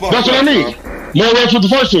 That's what I mean. More reps with the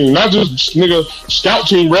first team, not just nigga scout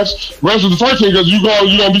team reps. Reps with the first team because you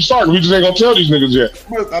gonna be starting. We just ain't gonna tell these niggas yet.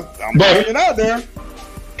 I'm putting it out there.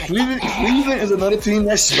 Cleveland is another team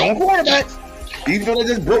that's shit on quarterbacks. Even though they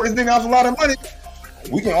just broke this thing off a lot of money,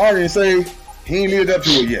 we can argue and say he ain't lived up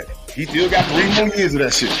to it yet. He still got 3 more years of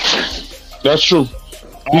that shit. That's true.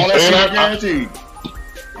 All that shit guaranteed.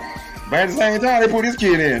 But at the same time, they put this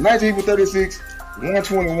kid in 19 for 36,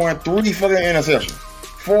 121, 3 fucking interceptions.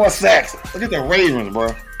 4 sacks. Look at the Ravens, bro.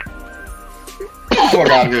 Fuck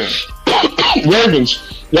out of here.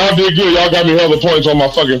 Ravens, y'all did good. Y'all got me hella points on my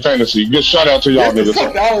fucking fantasy. Good shout out to y'all niggas.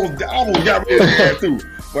 I almost got rid of that too,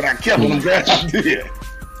 but I kept them. I'm glad I did.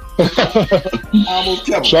 I almost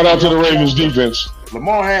kept them. Shout out to the Ravens defense.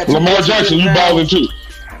 Lamar Jackson, you balling too.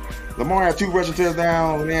 Lamar had 2 rushing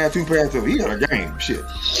touchdowns and he had 2 pass touchdowns. He had a game. Shit.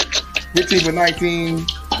 15 for 19,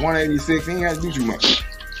 186. He ain't had to do too much.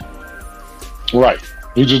 Right.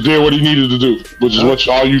 He just did what he needed to do, which is what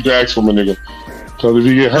all you can ask from a nigga. Because if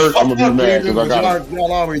he get hurt, I'm gonna be mad because I got him.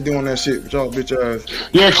 Y'all always doing that shit with y'all bitch ass.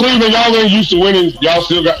 Yeah, Cleveland, y'all ain't used to winning. Y'all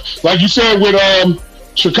still got, like you said with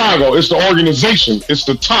Chicago, it's the organization. It's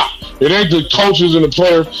the top. It ain't the coaches and the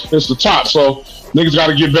players. It's the top. So niggas got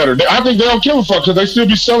to get better. I think they don't give a fuck because they still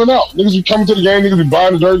be selling out. Niggas be coming to the game. Niggas be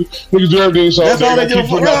buying the jersey. Niggas do everything. So that's all they give a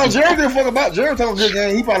fuck about. Jerry didn't fuck about. Jerry talking good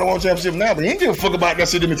game. He probably won a championship now, but he ain't give a fuck about that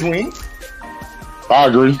shit in between. I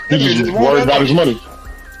agree. He's just worried about his money.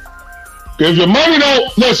 If your money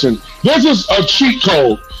don't listen, this is a cheat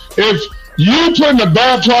code. If you putting a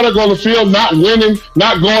bad product on the field, not winning,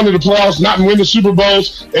 not going to the playoffs, not winning Super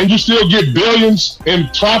Bowls, and you still get billions in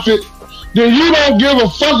profit, then you don't give a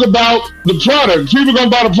fuck about the product. People gonna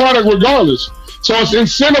buy the product regardless. So it's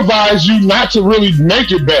incentivize you not to really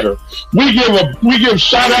make it better. We give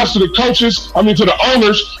shout outs to the coaches, to the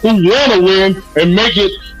owners who want to win and make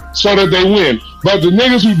it so that they win. But the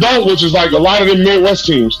niggas who don't, which is like a lot of them Midwest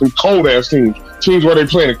teams, them cold ass teams where they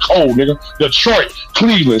playing it cold, nigga. Detroit,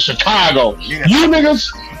 Cleveland, Chicago. Yeah. You niggas,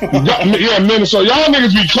 Minnesota. Y'all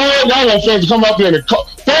niggas be cold. Y'all want fans to come out there and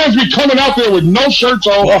fans be coming out there with no shirts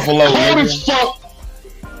on, Buffalo, cold as fuck,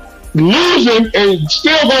 losing, and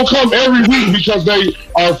still gonna come every week because they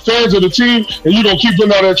are fans of the team, and you gonna keep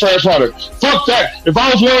putting out that trash product. Fuck that. If I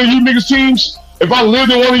was one of you niggas teams, if I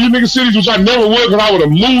lived in one of you niggas cities, which I never would because I would have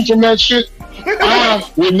moved from that shit, I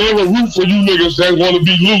would never root for you niggas that want to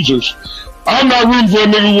be losers. I'm not rooting for a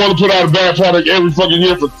nigga who want to put out a bad product every fucking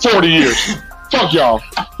year for 40 years. Fuck y'all.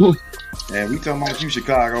 Man, we talking about you,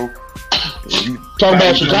 Chicago. Talking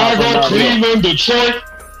about Chicago, Cleveland, Detroit,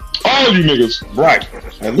 all you niggas. Right.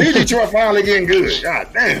 At least Detroit finally getting good. God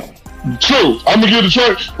damn. True. I'm going to give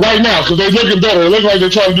Detroit right now because they're looking better. They look like they're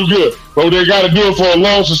trying to do good. But they got to do it for a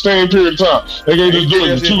long, sustained period of time. They can't just do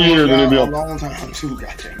it in 2 years. A long time, too.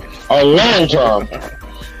 Goddamn it. A long time.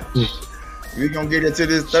 We gonna get into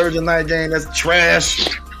this Thursday night game. That's trash.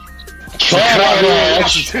 No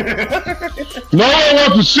one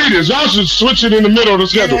wants to see this. Y'all should switch it in the middle of the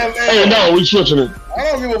schedule. Hey, no, we switching it. I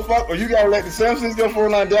don't give a fuck. Or you gotta let the San Francisco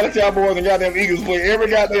 49ers, Dallas Cowboys, and goddamn Eagles play every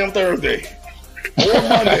goddamn Thursday or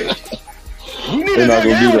Monday. We need to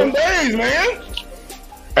get them days, man.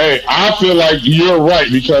 Hey, I feel like you're right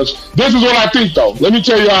because this is what I think, though. Let me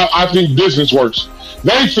tell you how I think business works.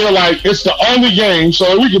 They feel like it's the only game,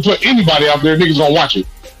 so we can put anybody out there, niggas gonna watch it.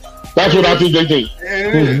 That's what I think they think. Yeah,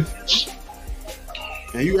 it is.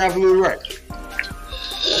 And you're absolutely right.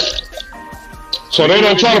 So they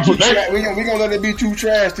don't try to put that. We're gonna let it be two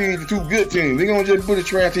trash teams and two good teams. We're gonna just put a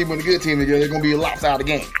trash team and a good team together. It's gonna be a lopsided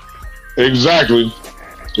game. Exactly.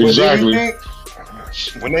 Exactly.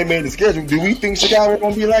 When they made the schedule, do we think Chicago was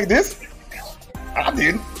gonna be like this? I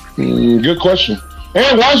didn't. Good question.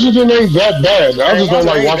 And Washington ain't that bad. I just don't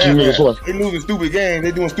like watching niggas play. They losing stupid games.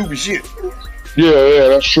 They doing stupid shit. Yeah,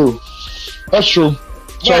 that's true. That's true.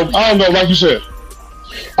 So I don't know. Like you said,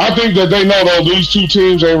 I think that they know though these two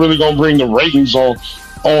teams ain't really gonna bring the ratings on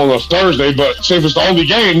a Thursday. But since it's the only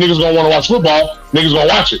game, niggas gonna want to watch football. Niggas gonna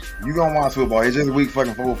watch it. You gonna watch football? It's just week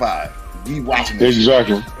fucking 4 or 5. We watching this.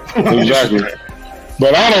 Exactly. Exactly.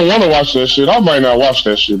 But I don't want to watch that shit. I might not watch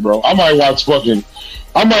that shit, bro. I might go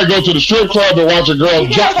to the strip club and watch a girl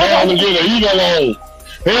drop down and get her eat alone.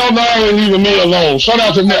 Hell no, I ain't leaving me alone. Shout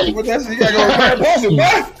out to Nelly. But that's you gotta go to Mariposa,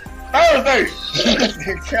 boy. Thursday.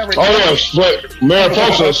 Oh yes, but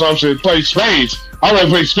Mariposa or some shit play spades. I'd rather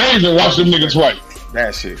play spades than watch them niggas fight.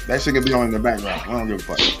 That shit can be on in the background. I don't give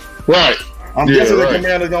a fuck. Right. I'm guessing the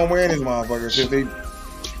Commanders gonna win this motherfucker since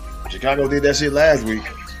Chicago did that shit last week.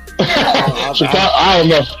 I don't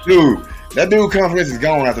know. Dude, that dude conference is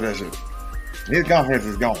gone after that shit. His conference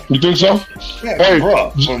is gone. You think so? Yeah, hey,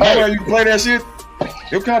 bro. Remember you play that shit?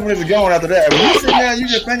 Your confidence is gone after that. When you sit there, you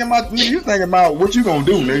just thinking about, nigga, you thinking about what you gonna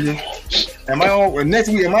do, nigga. Am I on next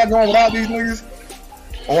week? Am I going without these niggas,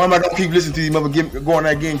 or am I gonna keep listening to these motherfuckers going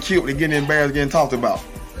out getting killed and getting embarrassed, getting talked about?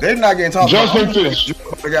 They're not getting talked Justin about. Fields,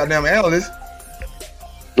 the goddamn analyst.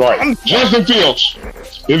 Right. Justin Fields,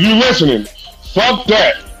 if you listening, fuck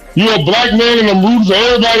that. You a black man and I'm rooting for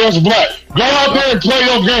everybody else black. Go out there and play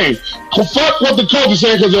your game. Fuck what the coach is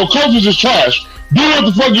saying because your coaches is trash. Do what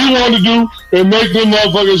the fuck you want to do and make them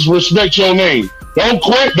motherfuckers respect your name. Don't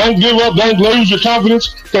quit. Don't give up. Don't lose your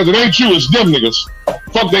confidence because it ain't you. It's them niggas.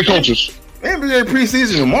 Fuck their coaches. NBA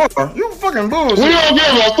preseason tomorrow. You fucking bullshit. We don't give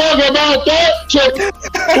a fuck about that.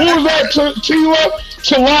 Who was that?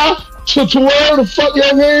 To where the fuck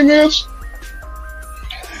your name is?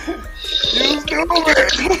 You stupid.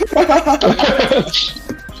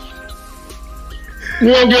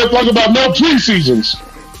 You don't give a fuck about no preseasons.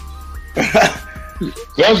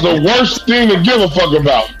 That's the worst thing to give a fuck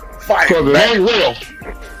about. Because it ain't real.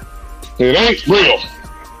 It ain't real.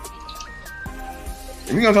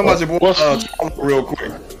 We gonna talk about your boy real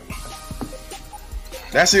quick.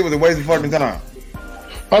 That shit was a waste of fucking time.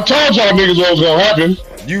 I told y'all niggas what was gonna happen.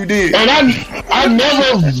 You did. And I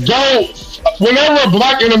never go. Whenever a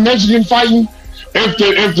black and a Mexican fighting,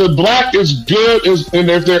 if the black is good and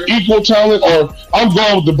if they're equal talent, or I'm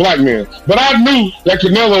going with the black man. But I knew that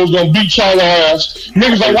Canelo was gonna beat Charlo ass.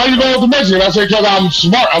 Niggas like, why you going with the Mexican? I said, because I'm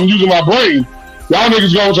smart. I'm using my brain. Y'all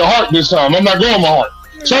niggas going with your heart this time. I'm not going with my heart.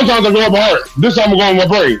 Sometimes I go with my heart. This time I'm going with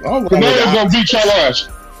my brain. Canelo's gonna beat Charlo ass.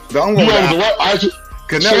 You going with the what?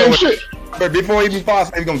 Canelo shit. But before he even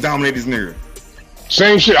fights, he's gonna dominate this nigga.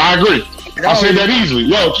 Same shit. I agree. I said that easily.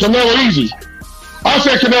 Yo, Canelo easy. I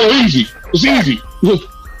said Canelo easy. It's easy.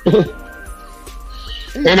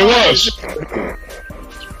 And it was.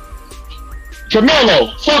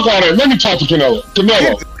 Canelo, fuck all that. Let me talk to Canelo.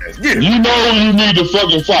 Canelo, you know you need to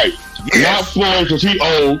fucking fight. Not Floyd because he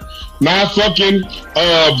old. Not fucking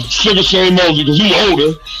Sugar Shane Mosley because he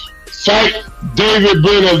older. Fight David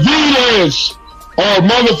Benavidez or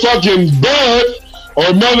motherfucking Bud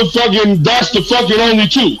or motherfucking that's the fucking only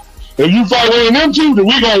two. If you fight one of them two, then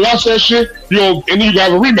we gonna watch that shit. And then you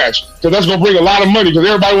gotta have a rematch because that's gonna bring a lot of money because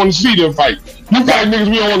everybody want to see them fight. You fight niggas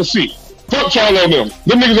we don't want to see. Fuck Charlo and them.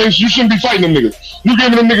 Them niggas ain't. You shouldn't be fighting them niggas. You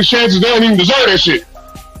giving them niggas chances they don't even deserve that shit.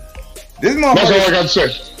 This motherfucker. That's all I got to say.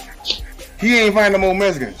 He ain't fighting no more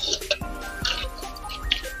Mexicans.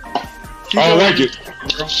 I don't like it.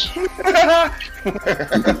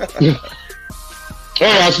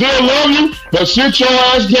 Hey, I still love you, but sit your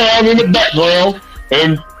ass down in the background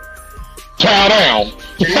and cow down.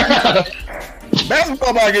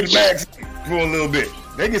 Basketball about to get the back for a little bit.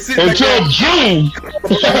 They can sit until June.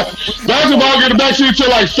 Basketball get the back seat until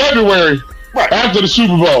like February, right after the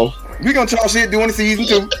Super Bowl. We gonna talk shit during the season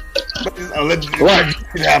too. Right.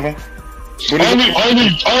 It happen. Only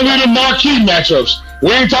the marquee matchups.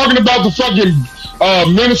 We ain't talking about the fucking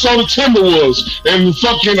Minnesota Timberwolves and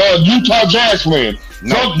fucking Utah Jazz playing.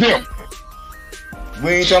 No. Fuck them. We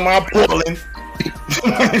ain't talking about Portland.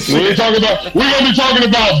 We're gonna be talking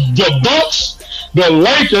about the Bucks, the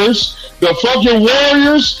Lakers, the fucking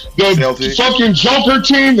Warriors, the Celtics. fucking Joker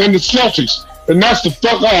team, and the Celtics. And that's the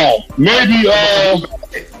fuck all. Maybe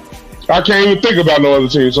I can't even think about no other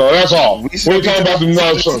team, so that's all. We're talking about the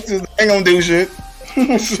Nuggets. They ain't gonna do shit.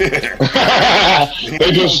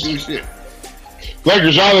 They just do shit.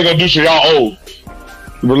 Lakers, y'all ain't gonna do shit. Y'all old.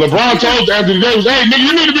 But LeBron told Anthony Davis, "Hey, nigga,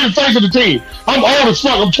 you need to be the face of the team. I'm old as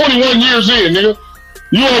fuck. I'm 21 years in, nigga.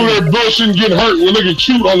 You over there bullshitting, getting hurt, and looking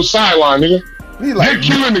cute on the sideline, nigga. Get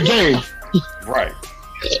cute in the game." Right.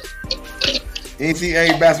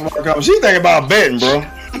 NCAA basketball coach. She thinking about betting, bro.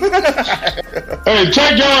 Hey,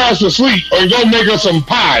 take your ass to sleep or go make us some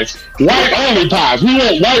pies. White only pies. We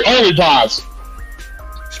want white only pies.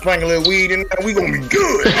 Sprinkle a little weed in there. We gonna be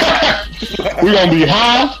good. We gonna be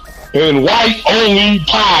high and white only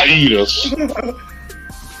pie eaters.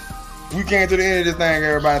 We came to the end of this thing,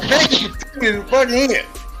 everybody. Thank you for tuning fucking in.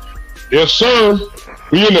 Yes, sir.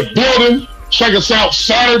 We in the building. Check us out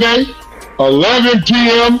Saturday, 11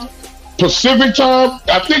 p.m. Pacific time.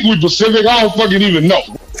 I think we Pacific. I don't fucking even know.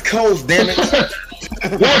 It's Coast, damn it.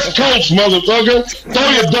 West Coast, motherfucker.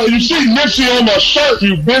 You see Nipsey on my shirt,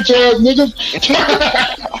 you bitch ass niggas.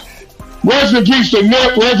 Rest in peace to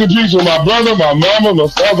Nip. Rest in peace to my brother, my mama, my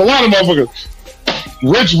father. A lot of motherfuckers.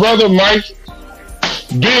 Rich brother, Mike.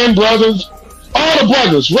 Ben brothers. All the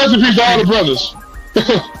brothers. Rest in peace to all the brothers.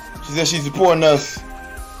 She said she's supporting us.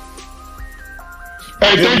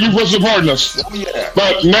 Hey, thank you for supporting us. Oh, yeah.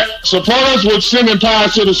 But support us with sending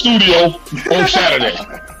pies to the studio on Saturday.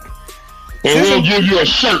 And we'll give you a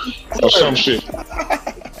shirt or some shit.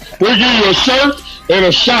 We'll give you a shirt and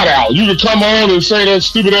a shout out. You can come on and say that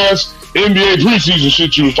stupid ass NBA preseason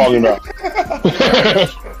shit you was talking about.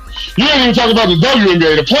 You didn't even talk about the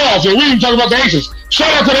WNBA, the playoffs, and we didn't talk about the Aces.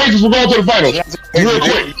 Shout out to the Aces for going to the finals. Real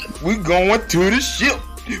quick. We going to the ship.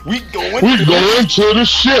 We going to the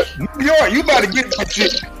ship. New York, you about to get that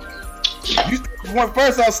shit. When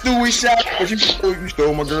first I Stu, we shot, but you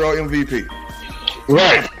stole my girl MVP.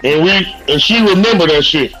 Right, and she remember that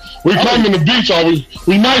shit. We come in the beach,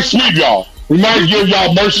 we might sweep y'all. We might give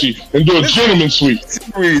y'all mercy and do a gentleman sweep.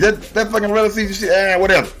 That fucking regular season shit,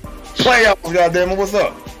 whatever. Playoffs, goddamn it, what's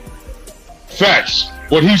up? Facts.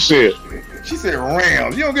 What he said. She said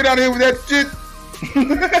Rams. You don't get out of here with that shit.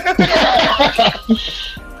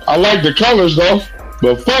 I like the colors though,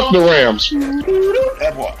 but fuck the Rams.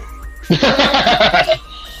 That boy.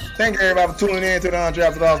 Thank you everybody for tuning in to the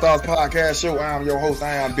UnDrafted AllStarz podcast show. I'm your host.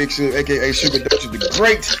 I am Big Sugar, aka Sugar Dutch the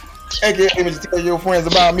Great, aka tell your friends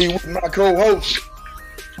about me with my co-host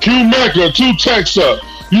Q Mecca, 2 texts up.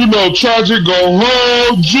 You know, Tragic gon'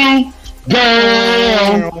 hold you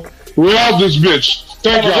down. We out this bitch.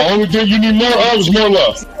 Thank y'all. Only thing you need more of is more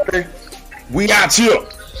love. We out here.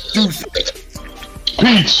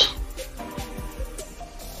 Peace.